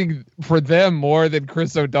started rooting for them more than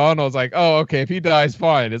Chris O'Donnell. It's like, oh, okay, if he dies,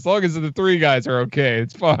 fine. As long as the three guys are okay,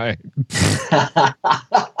 it's fine.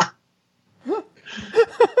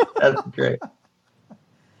 That's great.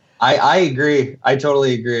 I agree. I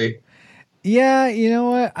totally agree. Yeah, you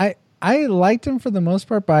know what? I liked him for the most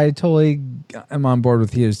part, but I totally am on board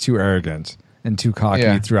with he was too arrogant and too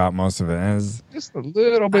cocky throughout most of it. And Just a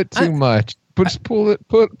little bit too much. But just pull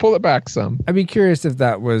it back some. I'd be curious if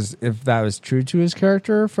that was true to his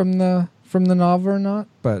character from the novel or not.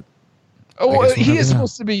 But He is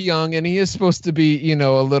supposed to be young, and he is supposed to be,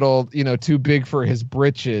 a little, too big for his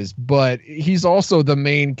britches. But he's also the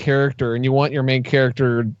main character, and you want your main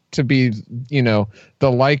character to be,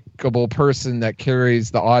 the likable person that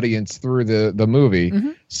carries the audience through the movie. Mm-hmm.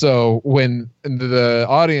 So when the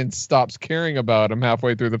audience stops caring about him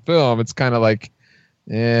halfway through the film, it's kind of like,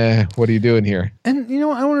 what are you doing here? And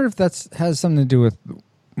I wonder if that has something to do with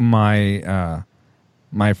my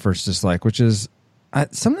my first dislike, which is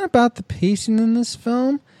something about the pacing in this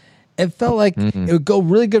film. It felt like it would go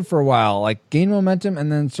really good for a while, like gain momentum,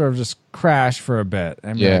 and then sort of just crash for a bit.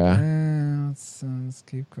 And be like, let's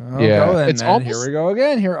keep going. Go then, it's man. almost, here we go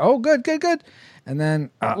again. Here, good, and then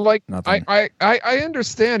nothing. I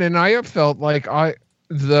understand, and I have felt like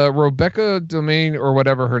the Rebecca Domain or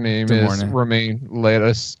whatever her name is, Romaine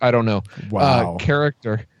Lettuce, I don't know. Wow.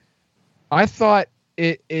 Character. I thought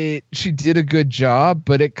she did a good job,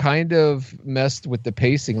 but it kind of messed with the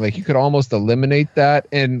pacing. Like you could almost eliminate that.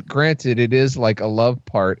 And granted, it is like a love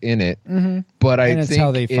part in it, but I think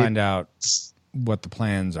how they find out what the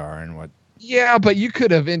plans are and what. Yeah, but you could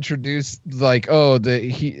have introduced like,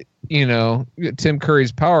 Tim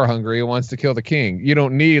Curry's power hungry and wants to kill the king. You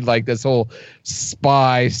don't need like this whole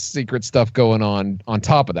spy secret stuff going on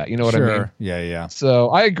top of that. You know what I mean? Yeah. So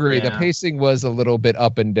I agree. Yeah. The pacing was a little bit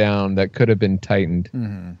up and down that could have been tightened.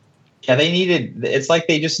 Mm-hmm. Yeah, it's like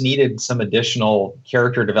they just needed some additional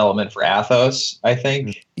character development for Athos, I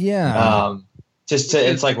think. Yeah.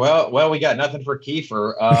 It's like, well, we got nothing for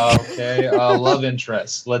Kiefer. Okay, love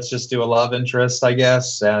interest. Let's just do a love interest, I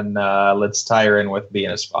guess, and let's tie her in with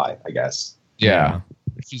being a spy, I guess. Yeah.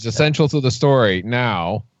 She's essential to the story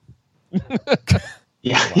now.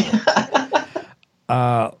 Yeah.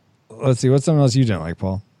 Let's see. What's something else you didn't like,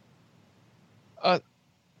 Paul?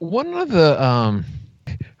 One of the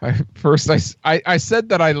I said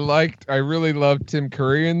that I really loved Tim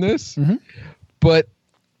Curry in this, but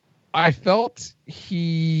I felt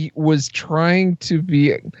he was trying to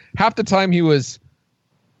be, half the time he was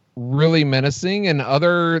really menacing, and the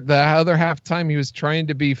other half time he was trying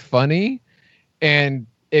to be funny, and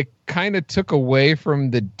it kind of took away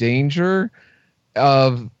from the danger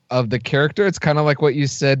of the character. It's kind of like what you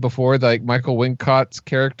said before, like Michael Wincott's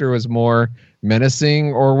character was more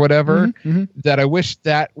menacing or whatever. That I wish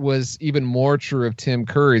that was even more true of Tim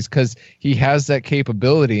Curry's, because he has that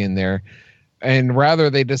capability in there. And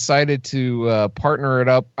rather, they decided to partner it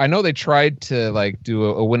up. I know they tried to like do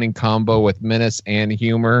a winning combo with menace and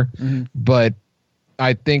humor, but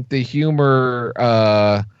I think the humor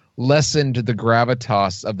lessened the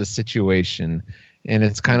gravitas of the situation, and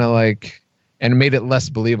it's kind of like, and made it less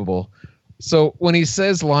believable. So when he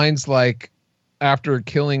says lines like, after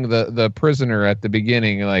killing the prisoner at the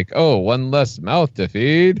beginning, like, "Oh, one less mouth to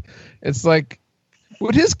feed," it's like,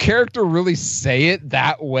 would his character really say it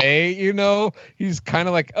that way? You know, he's kind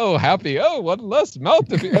of like, "Oh, happy. Oh, one less mouth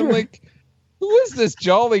to feed." I'm like, who is this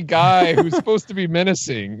jolly guy who's supposed to be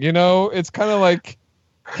menacing? You know, it's kind of like,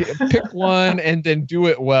 pick one and then do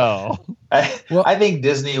it well. I think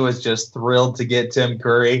Disney was just thrilled to get Tim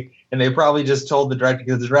Curry, and they probably just told the director,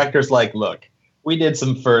 because the director's like, "Look, we did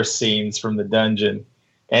some first scenes from the dungeon,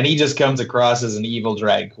 and he just comes across as an evil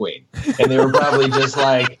drag queen." And they were probably just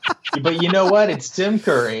like, "But you know what? It's Tim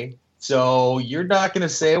Curry, so you're not going to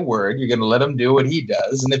say a word. You're going to let him do what he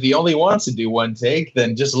does. And if he only wants to do one take,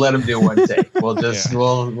 then just let him do one take. We'll just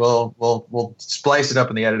we'll splice it up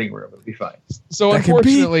in the editing room. It'll be fine." So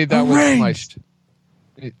unfortunately, that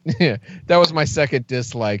was my second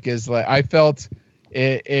dislike. Is like, I felt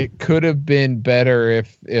it could have been better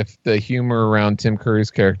if the humor around Tim Curry's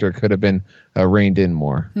character could have been reined in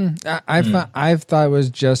more. I thought it was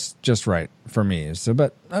just right for me. So,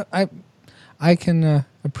 but I can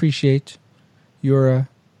appreciate your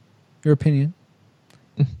opinion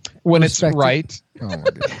when it's right. Oh my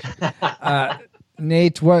goodness.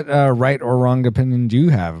 Nate, what right or wrong opinion do you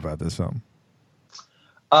have about this film?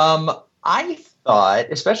 I thought,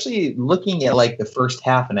 especially looking at like the first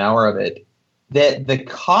half an hour of it, that the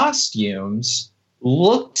costumes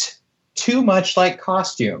looked too much like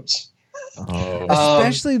costumes.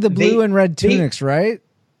 Especially the blue and red tunics, right?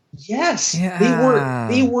 Yes, yeah.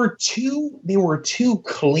 they were too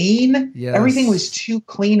clean. Yes. Everything was too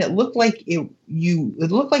clean. It looked like it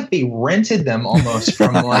looked like they rented them almost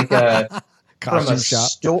from like a costume shop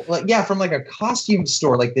store, from like a costume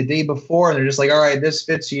store, like the day before, and they're just like, "All right, this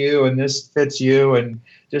fits you and this fits you, and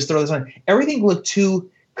just throw this on." Everything looked too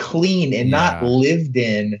clean and not lived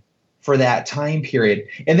in for that time period.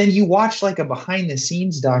 And then you watch like a behind the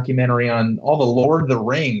scenes documentary on all the Lord of the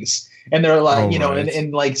Rings, and they're like,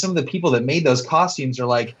 and like some of the people that made those costumes are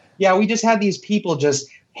like, "Yeah, we just had these people just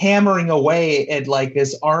hammering away at like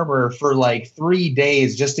this armor for like 3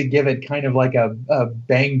 days just to give it kind of like a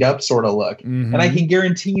banged up sort of look." And I can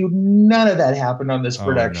guarantee you none of that happened on this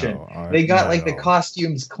production. They got the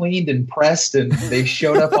costumes cleaned and pressed, and they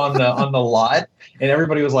showed up on the lot, and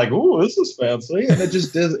everybody was like, "Ooh, this is fancy." And it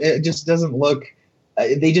just doesn't look,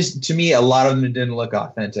 to me, a lot of them didn't look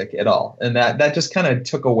authentic at all. And that just kind of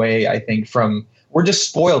took away, I think, from, we're just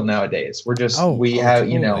spoiled nowadays. We're just,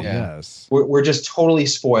 we're just totally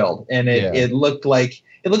spoiled. And it looked like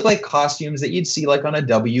costumes that you'd see like on a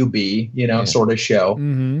WB, sort of show,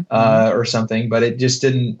 or something, but it just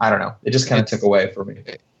didn't, I don't know. It just kind of took away for me.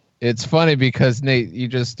 It's funny because Nate, you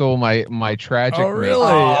just stole my tragic. Oh, really?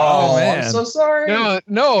 Oh, man. I'm so sorry.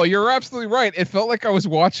 No, you're absolutely right. It felt like I was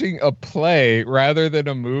watching a play rather than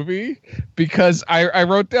a movie, because I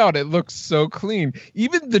wrote down it looks so clean.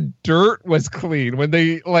 Even the dirt was clean when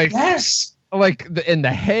they in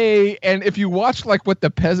the hay. And if you watch like what the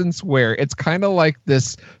peasants wear, it's kind of like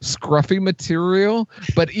this scruffy material,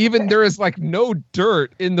 but even there is like no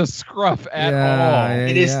dirt in the scruff at all.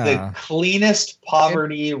 It is the cleanest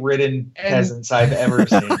poverty-ridden peasants I've ever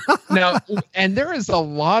seen. Now, and there is a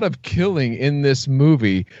lot of killing in this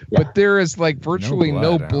movie, but there is like virtually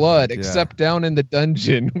no blood except down in the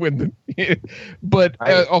dungeon but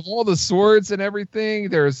of all the swords and everything,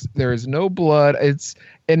 there is no blood.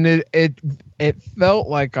 It felt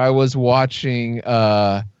like I was watching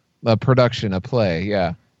a production, a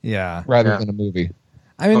play, rather than a movie.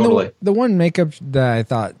 I mean, the one makeup that I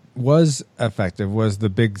thought was effective was the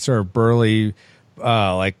big sort of burly,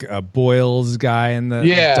 like a Boyles guy in the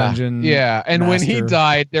dungeon. Yeah, and when he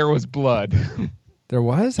died, there was blood. There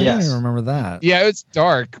was? I don't even remember that. Yeah, it's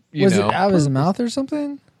dark. Was it out of his mouth or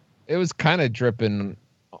something? It was kind of dripping.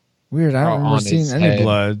 Weird. I don't remember seeing any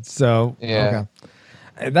blood. So okay.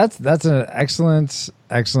 That's an excellent,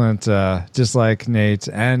 just like Nate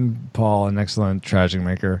and Paul, an excellent Tragic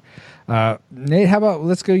Maker. Nate, how about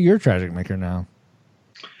let's go your Tragic Maker now?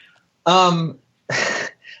 I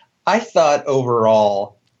thought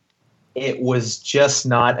overall it was just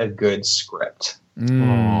not a good script.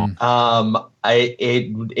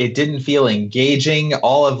 it didn't feel engaging.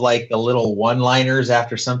 All of like the little one-liners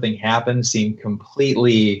after something happened seemed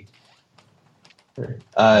completely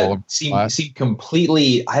seemed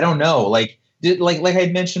completely, I don't know, like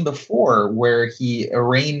I'd mentioned before, where he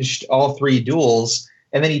arranged all 3 duels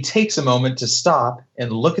and then he takes a moment to stop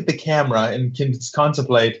and look at the camera and can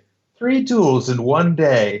contemplate 3 duels in one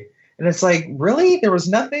day. And it's like, really? There was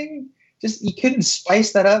nothing? Just, you couldn't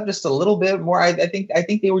spice that up just a little bit more? I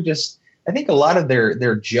think they were just, I think a lot of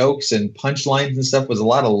their jokes and punchlines and stuff was a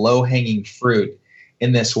lot of low-hanging fruit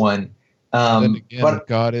in this one. Then again, but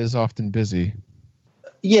God is often busy.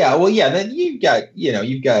 Yeah, well, yeah. Then you've got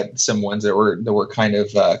some ones that were kind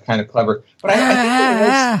of clever. But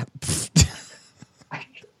I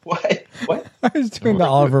think it was what? I was doing the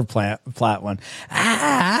Oliver Platt one.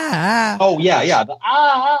 Oh yeah,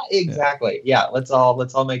 exactly. Yeah, let's all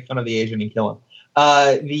make fun of the Asian and kill him.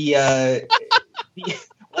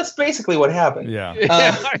 That's basically what happened. Yeah,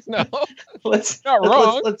 I know. Let's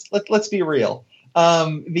be real.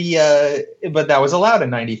 But that was allowed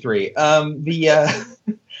in '93. I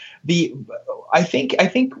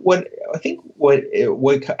think what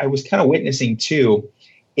I was kind of witnessing too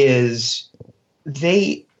is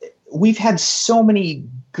we've had so many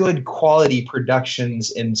good quality productions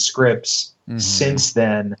and scripts since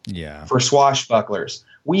then. Yeah. For swashbucklers,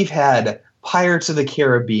 we've had Pirates of the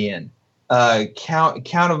Caribbean, Count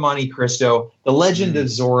of Monte Cristo, The Legend of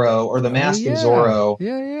Zorro, or The Mask of Zorro.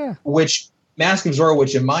 Yeah. Which Mask of Zorro,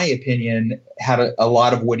 which in my opinion had a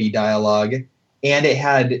lot of witty dialogue, and it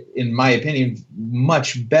had, in my opinion,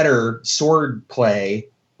 much better sword play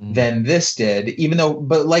than this did. Even though,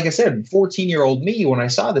 but like I said, 14-year-old me, when I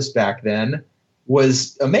saw this back then,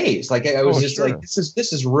 was amazed. Like I was like, this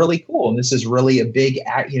is really cool, and this is really a big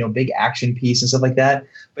action piece and stuff like that.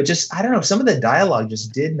 But just, I don't know, some of the dialogue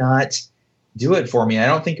just did not do it for me. I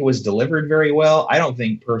don't think it was delivered very well. I don't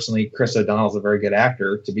think personally Chris O'Donnell's a very good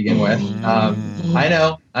actor to begin with. I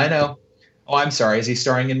know. Oh, I'm sorry. Is he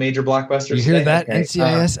starring in major blockbusters? You hear today? that? Okay.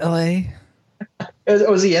 NCIS LA.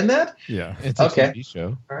 Was he in that? Yeah, it's a TV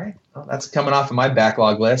show. All right, well, that's coming off of my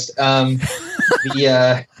backlog list. No,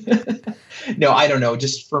 I don't know.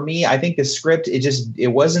 Just for me, I think the script it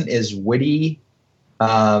wasn't as witty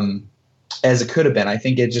as it could have been. I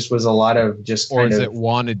think it just was a lot of just or as it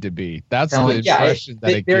wanted to be. That's the impression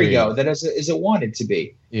that it there gave. You go. That is it wanted to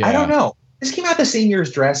be. Yeah. I don't know. This came out the same year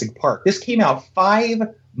as Jurassic Park. This came out 5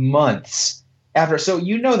 months after. So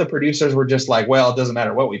the producers were just like, well, it doesn't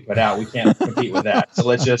matter what we put out. We can't compete with that. So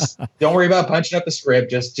let's just don't worry about punching up the script.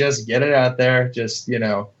 Just get it out there. Just,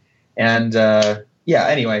 and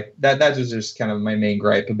anyway, that was just kind of my main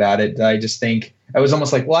gripe about it. I just think I was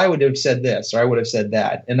almost like, well, I would have said this or I would have said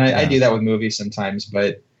that. And I do that with movies sometimes,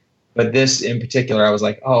 but this in particular, I was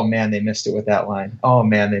like, oh man, they missed it with that line.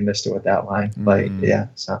 Like, yeah.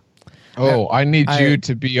 So. Oh, I need you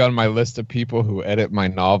to be on my list of people who edit my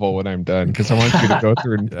novel when I'm done, because I want you to go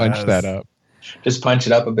through and punch that up. Just punch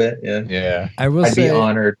it up a bit. Yeah. Yeah. I'd be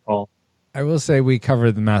honored, Paul. I will say we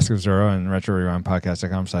covered The Mask of Zorro on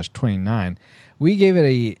RetroRewindPodcast.com/29. We gave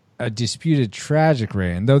it a disputed tragic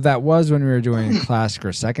rating, though that was when we were doing classic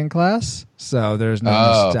or second class. So there's no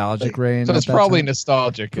nostalgic rating. So it's probably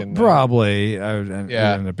nostalgic. Probably. It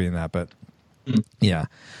ended up being that, but yeah.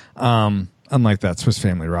 Unlike that Swiss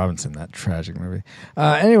Family Robinson, that tragic movie.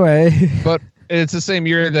 Anyway. But it's the same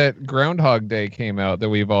year that Groundhog Day came out that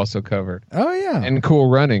we've also covered. Oh, yeah. And Cool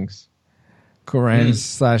Runnings. Cool Runnings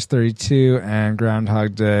 /32 and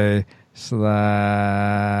Groundhog Day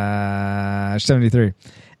 /73.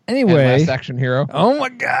 Anyway. And Last Action Hero. Oh, my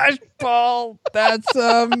gosh, Paul. That's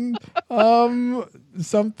something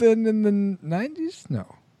in the 90s?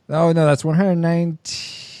 No. Oh, no, that's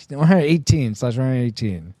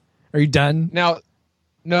 118/118. Are you done? Now,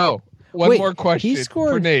 no. Wait, more question he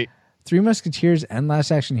scored for Nate. 3 Musketeers and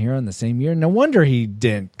Last Action Hero in the same year. No wonder he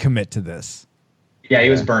didn't commit to this. Yeah, he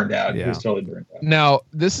was burned out. Yeah. He was totally burned out. Now,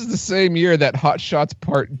 this is the same year that Hot Shots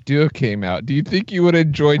Part 2 came out. Do you think you would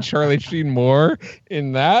enjoy Charlie Sheen more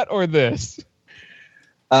in that or this?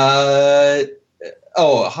 Hot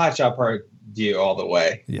Shot Part 2 all the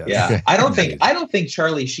way. Yeah. I don't think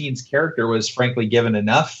Charlie Sheen's character was frankly given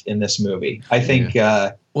enough in this movie. I think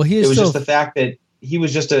well, it was just the fact that he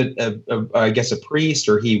was just I guess a priest,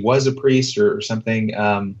 or he was a priest or something.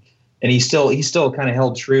 And he still kind of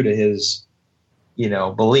held true to his,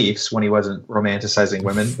 beliefs when he wasn't romanticizing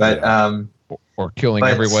women, but or killing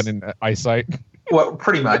everyone in eyesight. Well,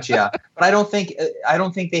 pretty much, yeah. But I don't think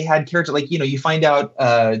they had character like you find out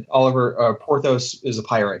Oliver Porthos is a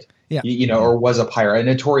pirate. Yeah. Or was a pirate, a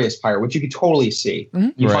notorious pirate, which you could totally see.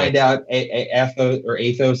 Mm-hmm. You find out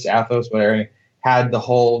Athos, whatever, had the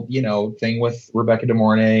whole, thing with Rebecca De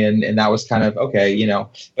Mornay, and that was kind of okay,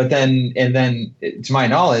 but then to my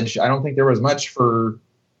knowledge, I don't think there was much for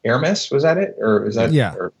Aramis. Was that it? Or is that,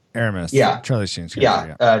 Aramis. Yeah. Charlie Sheen's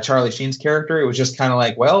character. Charlie Sheen's character. It was just kind of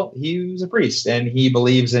like, well, he was a priest and he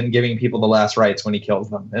believes in giving people the last rites when he kills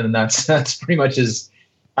them. And that's pretty much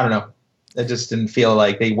I don't know. It just didn't feel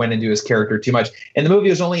like they went into his character too much. And the movie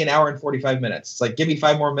was only an hour and 45 minutes. It's like, give me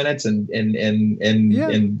 5 more minutes and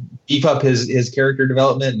beef up his character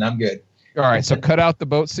development, and I'm good. All right, so cut out the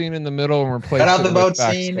boat scene in the middle and replace Cut out it the with boat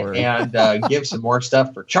scene backstory. and give some more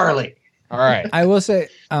stuff for Charlie. All right. I will say,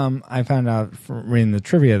 I found out from reading the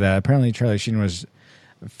trivia that apparently Charlie Sheen was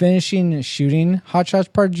finishing shooting Hot Shots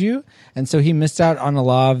Part 2, and so he missed out on a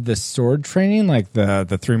lot of the sword training, like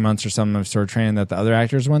the 3 months or something of sword training that the other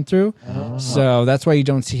actors went through. Oh. So that's why you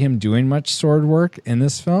don't see him doing much sword work in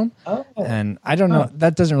this film. Oh. And I don't know,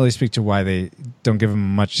 that doesn't really speak to why they don't give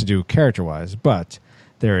him much to do character-wise, but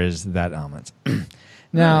there is that element.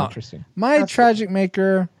 Now, my Tragic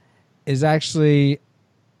Maker is actually,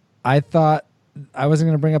 I thought I wasn't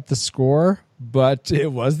going to bring up the score, but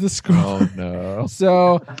it was the score. Oh, no.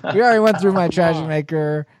 So we already went through my Tragic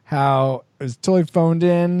Maker, how it was totally phoned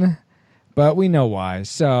in, but we know why.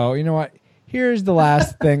 So, you know what? Here's the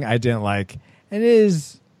last thing I didn't like.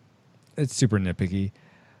 It's super nitpicky,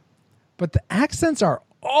 but the accents are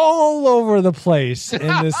all over the place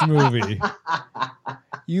in this movie.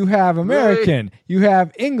 You have American, you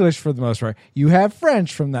have English for the most part, you have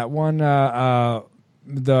French from that one,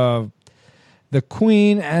 the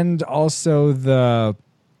Queen, and also the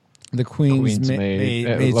Queen's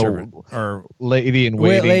maid servant, or Lady in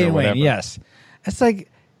Waiting, Lady or whatever. Yes, it's like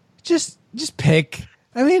just pick.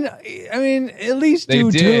 I mean, at least they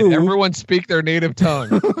do did. two. Everyone speak their native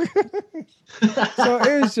tongue. So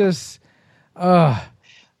it was just,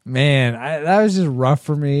 man, that was just rough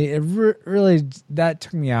for me. It really that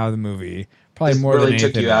took me out of the movie. Probably more really than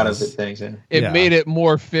took you else. out of the things. It made it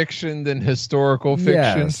more fiction than historical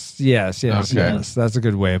fiction. Yes. That's a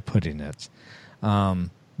good way of putting it.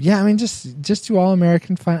 Yeah, I mean, just do all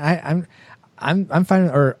American fine. I'm fine,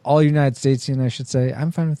 or all United Statesian, I should say.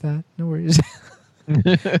 I'm fine with that. No worries.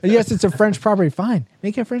 Yes, it's a French property. Fine,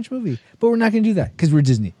 make a French movie, but we're not going to do that because we're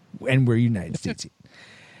Disney and we're United States.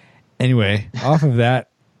 Anyway, off of that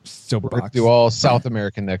soapbox, do all South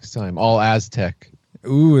American next time. All Aztec.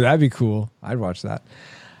 Ooh, that'd be cool. I'd watch that.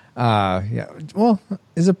 Yeah. Well,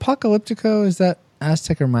 is Apocalyptico, is that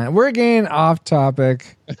Aztec or Mayan? We're getting off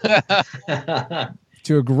topic to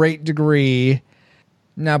a great degree.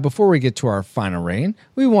 Now, before we get to our final rating,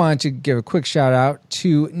 we want to give a quick shout out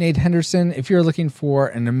to Nate Henderson. If you're looking for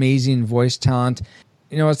an amazing voice talent,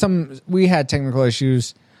 we had technical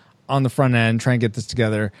issues on the front end trying to get this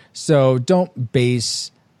together. So don't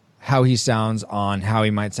base how he sounds on how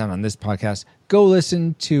he might sound on this podcast. Go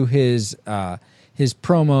listen to his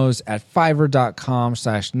promos at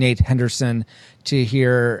fiverr.com/Nate Henderson to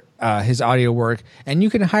hear his audio work. And you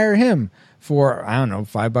can hire him for, I don't know,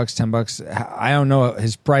 $5, $10. I don't know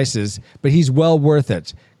his prices, but he's well worth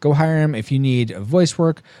it. Go hire him if you need voice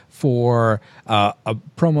work for a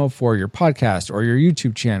promo for your podcast or your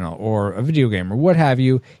YouTube channel or a video game or what have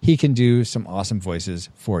you. He can do some awesome voices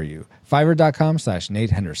for you.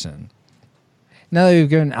 Fiverr.com/Nate Henderson. Now that we've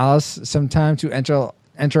given Alice some time to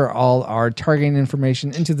enter all our targeting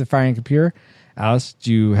information into the firing computer, Alice,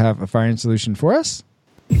 do you have a firing solution for us?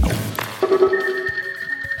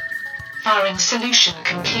 Firing solution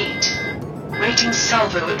complete. Rating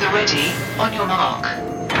salvo at the ready. On your mark.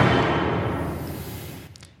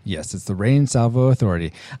 Yes, it's the Rain Salvo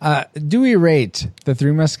Authority. Do we rate The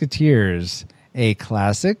Three Musketeers a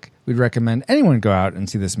classic? We'd recommend anyone go out and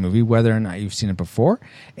see this movie, whether or not you've seen it before.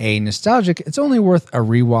 A nostalgic, it's only worth a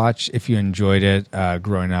rewatch if you enjoyed it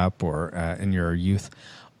growing up or in your youth.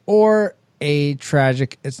 Or a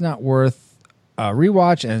tragic, it's not worth a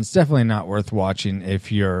rewatch, and it's definitely not worth watching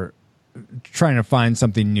if you're trying to find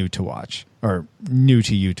something new to watch, or new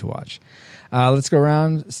to you to watch. Let's go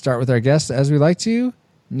around, start with our guests as we like to.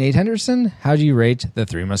 Nate Henderson, how do you rate The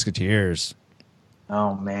Three Musketeers?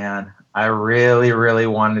 Oh, man. I really, really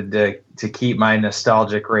wanted to keep my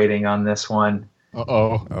nostalgic rating on this one.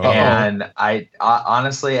 And I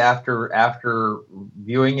honestly, after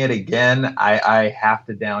viewing it again, I have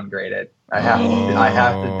to downgrade it. I have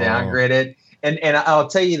to downgrade it. And I'll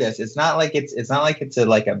tell you this: it's not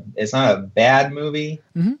a bad movie,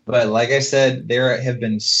 mm-hmm. but like I said, there have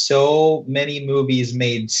been so many movies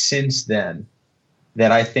made since then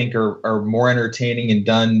that I think are more entertaining and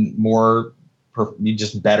done more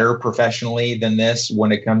just better professionally than this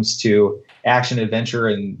when it comes to action, adventure,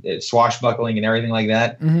 and swashbuckling and everything like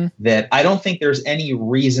that. Mm-hmm. That I don't think there's any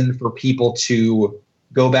reason for people to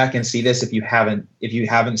go back and see this if you haven't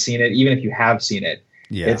seen it, even if you have seen it.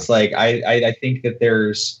 Yeah. It's like I think that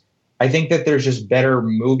there's just better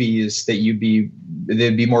movies that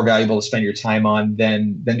they'd be more valuable to spend your time on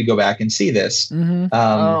than to go back and see this.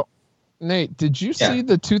 Mm-hmm. Nate, did you see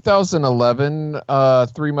the 2011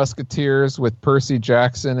 Three Musketeers with Percy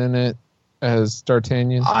Jackson in it as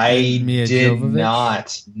D'Artagnan? I Mia did Jovovich?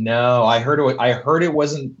 not. No, I heard it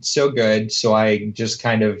wasn't so good, so I just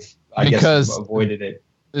kind of guess avoided it.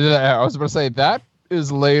 Yeah, I was about to say that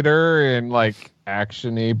is later and like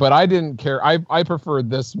action-y, but I didn't care. I preferred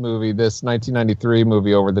this movie, this 1993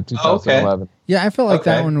 movie, over the 2011. Yeah, I felt like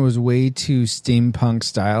that Okay. one was way too steampunk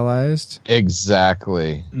stylized.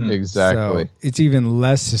 Exactly. So it's even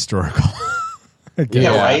less historical. Again.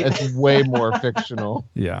 Yeah, right? It's way more fictional.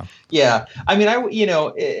 Yeah. Yeah, I mean, it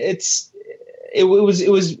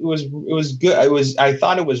was good. I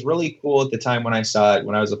thought it was really cool at the time when I saw it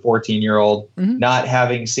when I was a 14-year-old, Mhm. not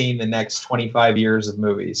having seen the next 25 years of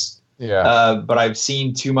movies. Yeah. But I've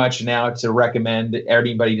seen too much now to recommend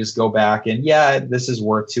anybody just go back and this is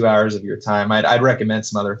worth 2 hours of your time. I'd recommend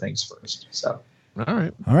some other things first. So All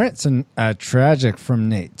right. All right. So tragic from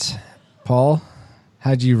Nate. Paul,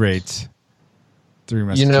 how'd you rate Three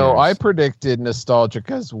Musketeers? I predicted nostalgic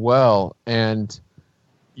as well, and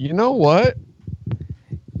you know what?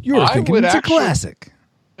 you were I thinking would it's actually- a classic.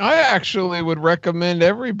 I actually would recommend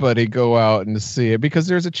everybody go out and see it because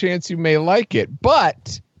there's a chance you may like it,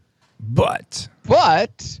 but But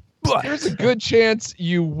there's a good chance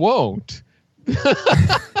you won't.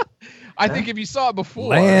 I think if you saw it before,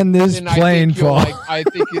 Land this then plane, Paul.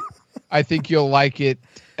 I think you'll like it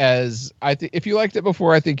as if you liked it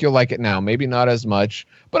before, I think you'll like it now. Maybe not as much,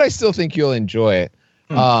 but I still think you'll enjoy it.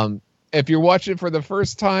 If you're watching it for the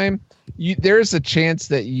first time, there's a chance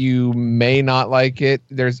that you may not like it.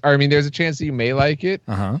 There's a chance that you may like it,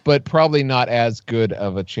 but probably not as good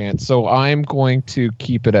of a chance. So I'm going to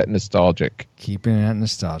keep it at nostalgic. Keeping it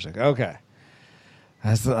nostalgic. Okay. I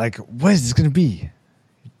was like, what is this going to be?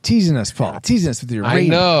 Teasing us, Paul. Teasing us with your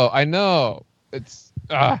rating. I know. It's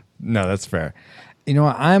No, that's fair. You know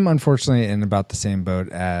what? I'm unfortunately in about the same boat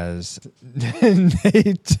as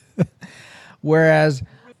Nate. Whereas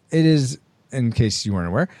it is, in case you weren't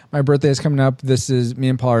aware, my birthday is coming up. This is me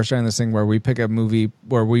and Paul are starting this thing where we pick a movie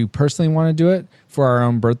where we personally want to do it for our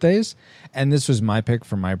own birthdays. And this was my pick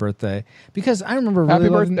for my birthday because I remember really Happy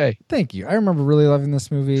loving, birthday. Thank you. I remember really loving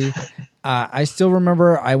this movie. I still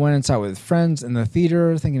remember I went and saw it with friends in the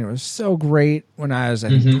theater thinking it was so great when I was, I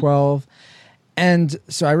think, 12. And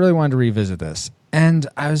so I really wanted to revisit this. And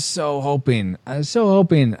I was so hoping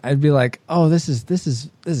I'd be like, oh, this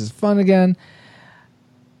is fun again.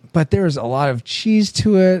 But there was a lot of cheese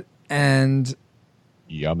to it. And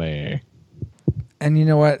yummy. And you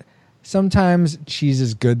know what? Sometimes cheese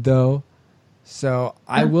is good though. So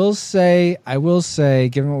I will say,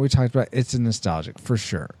 given what we talked about, it's a nostalgic for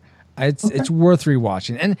sure. It's worth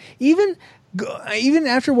rewatching. And even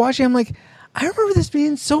after watching, I'm like, I remember this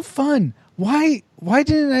being so fun. Why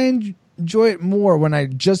didn't I enjoy it more when I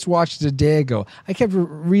just watched it a day ago? I kept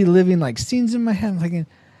reliving like scenes in my head. I'm thinking,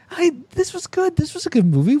 this was good. This was a good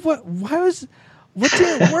movie. What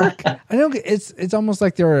didn't work? I don't. It's almost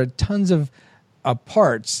like there are tons of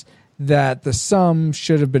parts that the sum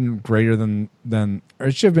should have been greater than or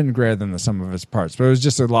it should have been greater than the sum of its parts. But it was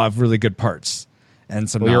just a lot of really good parts and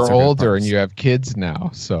some. Well, not you're so good older parts. and you have kids now,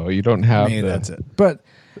 so you don't have Maybe that's it. But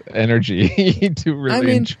energy to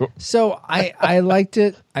really enjoy. So I liked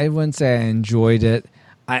it. I wouldn't say I enjoyed it.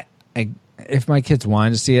 I if my kids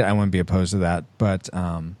wanted to see it, I wouldn't be opposed to that. But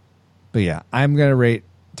yeah, I'm gonna rate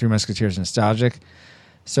Three Musketeers nostalgic.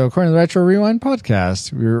 So according to the Retro Rewind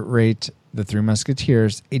podcast, we rate The Three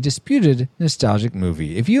Musketeers a disputed nostalgic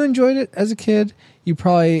movie. If you enjoyed it as a kid, it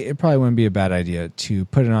probably wouldn't be a bad idea to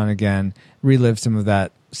put it on again, relive some of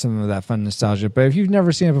that fun nostalgia. But if you've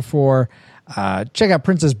never seen it before, check out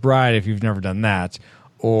Princess Bride if you've never done that,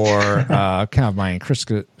 or Count of Monte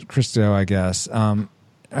Cristo, I guess. Are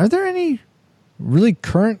there any really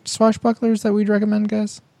current swashbucklers that we'd recommend,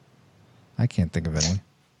 guys? I can't think of any.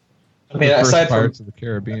 I mean, The first aside Pirates from of the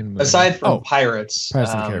Caribbean movie. Pirates, Pirates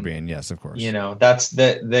of the Caribbean, yes, of course. You know,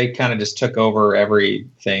 they kind of just took over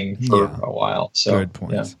everything for a while. So good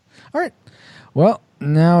point. Yeah. All right. Well,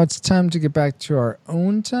 now it's time to get back to our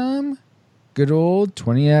own time. Good old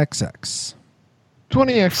 20XX.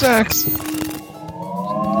 20XX.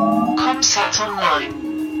 Comsat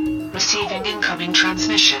online. Receiving incoming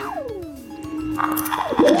transmission.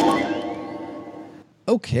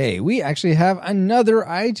 Okay, we actually have another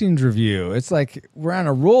iTunes review. It's like we're on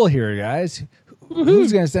a roll here, guys.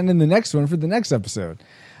 Who's going to send in the next one for the next episode?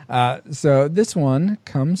 So this one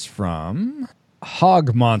comes from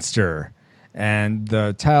Hog Monster. And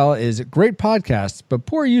the title is Great Podcast, but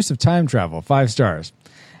Poor Use of Time Travel, 5 stars.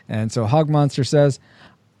 And so Hog Monster says,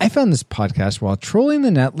 I found this podcast while trolling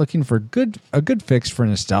the net looking for a good fix for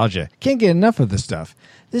nostalgia. Can't get enough of this stuff.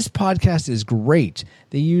 This podcast is great.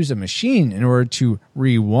 They use a machine in order to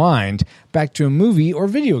rewind back to a movie or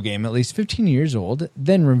video game at least 15 years old,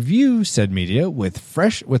 then review said media with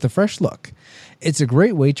a fresh look. It's a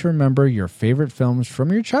great way to remember your favorite films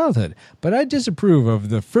from your childhood, but I disapprove of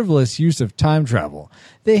the frivolous use of time travel.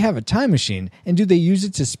 They have a time machine, and do they use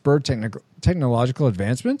it to spur technological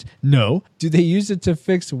advancement? No. Do they use it to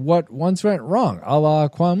fix what once went wrong, a la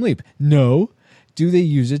Quantum Leap? No. Do they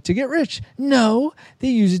use it to get rich? No. They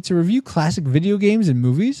use it to review classic video games and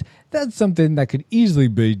movies? That's something that could easily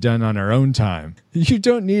be done on our own time. You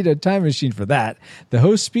don't need a time machine for that. The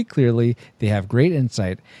hosts speak clearly, they have great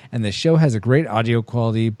insight, and the show has a great audio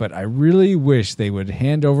quality, but I really wish they would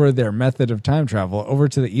hand over their method of time travel over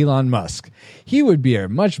to the Elon Musk. He would be a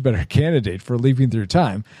much better candidate for leaping through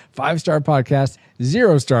time. 5-star podcast,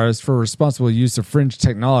 0 stars for responsible use of fringe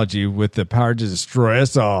technology with the power to destroy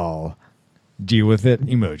us all. Deal with it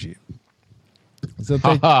emoji. So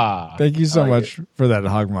thank you so much for that,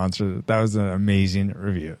 Hog Monster. That was an amazing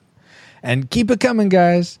review. And keep it coming,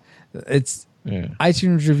 guys. It's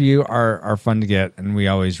iTunes review are fun to get, and we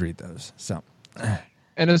always read those. So,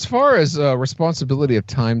 and as far as responsibility of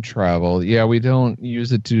time travel, we don't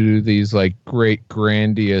use it to do these like great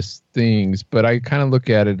grandiose things, but I kind of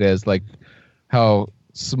look at it as like how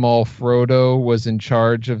small Frodo was in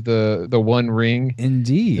charge of the One Ring.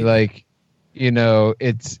 Indeed. Like, you know,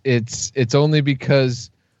 it's only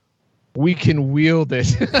because we can wield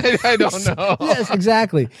it. I don't know. Yes,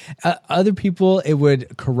 exactly. Other people, it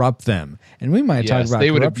would corrupt them, and we might talk about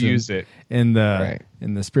they would abuse it in the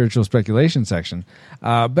spiritual speculation section.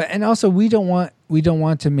 But also we don't want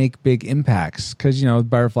to make big impacts because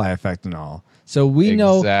butterfly effect and all. So we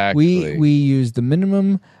know we use the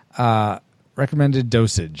minimum recommended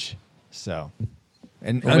dosage. So.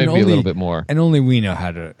 And maybe only, a little bit more, and only we know how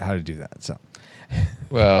to do that. So,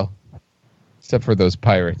 well, except for those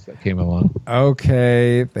pirates that came along.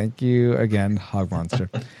 Okay, thank you again, Hog Monster.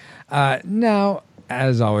 Now,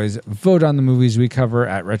 as always, vote on the movies we cover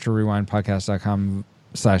at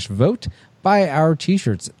retrorewindpodcast.com/vote. Buy our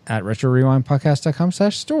T-shirts at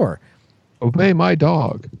retrorewindpodcast.com/store. Obey my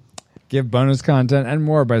dog. Give bonus content and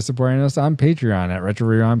more by supporting us on Patreon at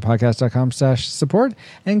retrorewindpodcast.com/support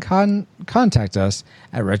and contact us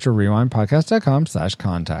at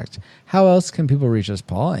retrorewindpodcast.com/contact. How else can people reach us,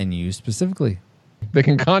 Paul, and you specifically? They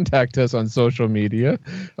can contact us on social media.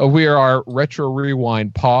 We are our Retro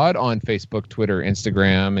Rewind Pod on Facebook, Twitter,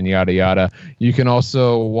 Instagram, and yada, yada. You can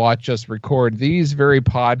also watch us record these very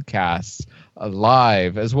podcasts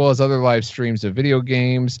live, as well as other live streams of video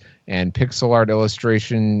games and pixel art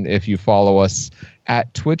illustration if you follow us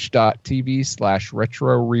at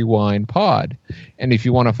twitch.tv/retro rewind pod. And if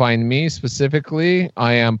you want to find me specifically,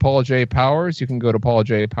 I am Paul J. Powers. You can go to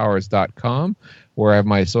pauljpowers.com where I have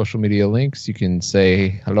my social media links. You can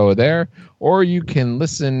say hello there, or you can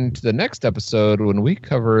listen to the next episode when we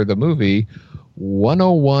cover the movie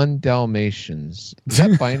 101 Dalmatians. Is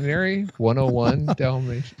that binary? 101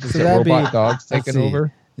 Dalmatians? Is that robot dogs taking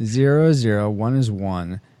over? 0, 0, 1 is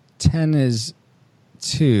 1, 10 is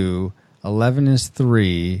 2, 11 is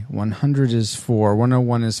 3, 100 is 4,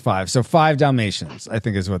 101 is 5. So 5 Dalmatians, I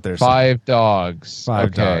think is what they're saying. 5 dogs.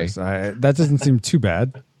 5 dogs. That doesn't seem too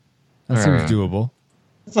bad. That seems doable.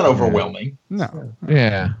 It's not overwhelming. No.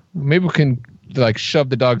 Yeah. Maybe we can like shove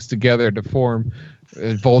the dogs together to form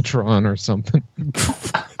Voltron or something.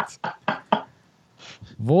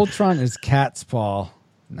 Voltron is cats, Paul.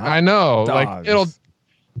 I know. Dogs. Like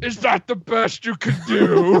is that the best you could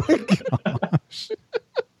do? Gosh.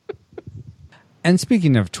 And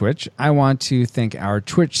speaking of Twitch, I want to thank our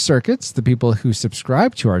Twitch circuits, the people who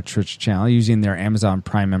subscribe to our Twitch channel using their Amazon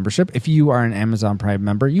Prime membership. If you are an Amazon Prime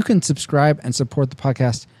member, you can subscribe and support the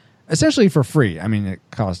podcast essentially for free. I mean, it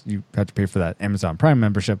costs, you have to pay for that Amazon Prime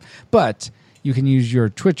membership, but you can use your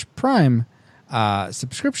Twitch Prime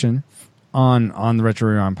subscription on the Retro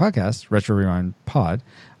Rewind podcast, Retro Rewind Pod,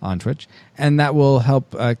 on Twitch, and that will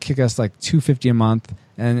help kick us like $2.50 a month.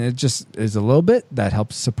 And it just is a little bit that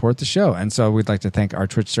helps support the show. And so we'd like to thank our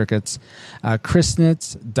Twitch circuits, Chris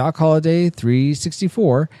Nitz, Doc Holiday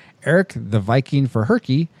 364, Eric the Viking for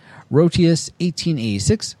Herky, Rotius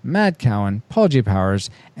 1886, Mad Cowan, Paul J.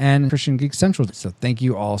 Powers, and Christian Geek Central. So thank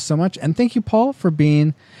you all so much. And thank you, Paul, for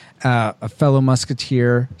being a fellow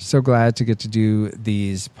Musketeer. So glad to get to do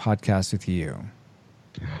these podcasts with you.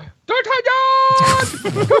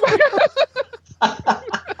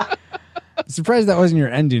 Surprised that wasn't your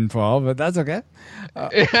ending, Paul, but that's okay.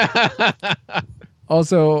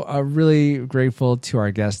 Also, really grateful to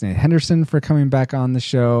our guest, Nate Henderson, for coming back on the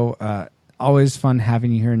show. Always fun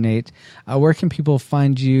having you here, Nate. Where can people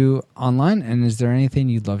find you online, and is there anything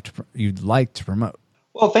you'd like to promote?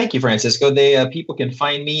 Well, thank you, Francisco. People can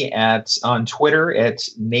find me on Twitter at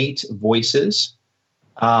Nate Voices.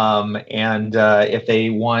 And if they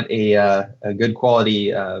want a good quality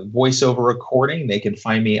voiceover recording, they can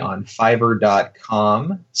find me on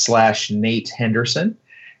fiverr.com/Nate Henderson.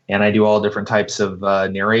 And I do all different types of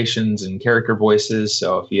narrations and character voices.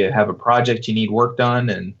 So if you have a project you need work done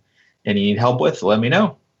and you need help with, let me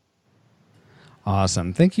know.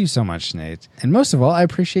 Awesome. Thank you so much, Nate. And most of all, I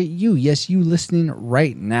appreciate you. Yes, you listening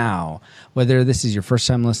right now. Whether this is your first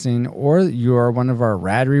time listening or you are one of our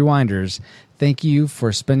rad rewinders, thank you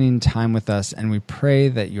for spending time with us, and we pray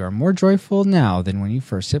that you are more joyful now than when you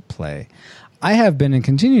first hit play. I have been and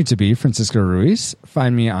continue to be Francisco Ruiz.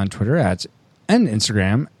 Find me on Twitter and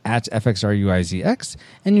Instagram at FXRUIZX,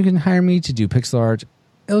 and you can hire me to do pixel art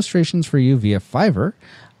illustrations for you via Fiverr.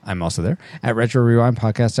 I'm also there at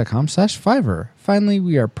RetroRewindPodcast.com/Fiverr. Finally,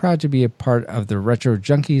 we are proud to be a part of the Retro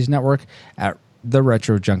Junkies Network at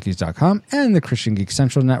theretrojunkies.com and the Christian Geek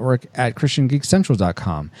Central Network at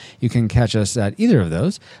christiangeekcentral.com. You can catch us at either of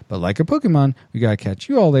those, but like a Pokemon, we gotta catch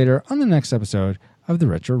you all later on the next episode of the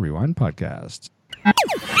Retro Rewind Podcast.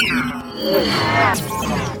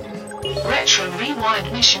 Retro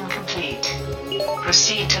Rewind mission complete.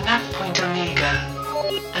 Proceed to nav point Omega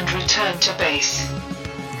and return to base.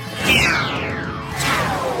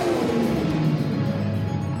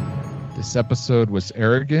 This episode was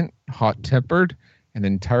arrogant, hot-tempered, and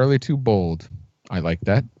entirely too bold. I like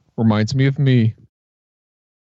that. Reminds me of me.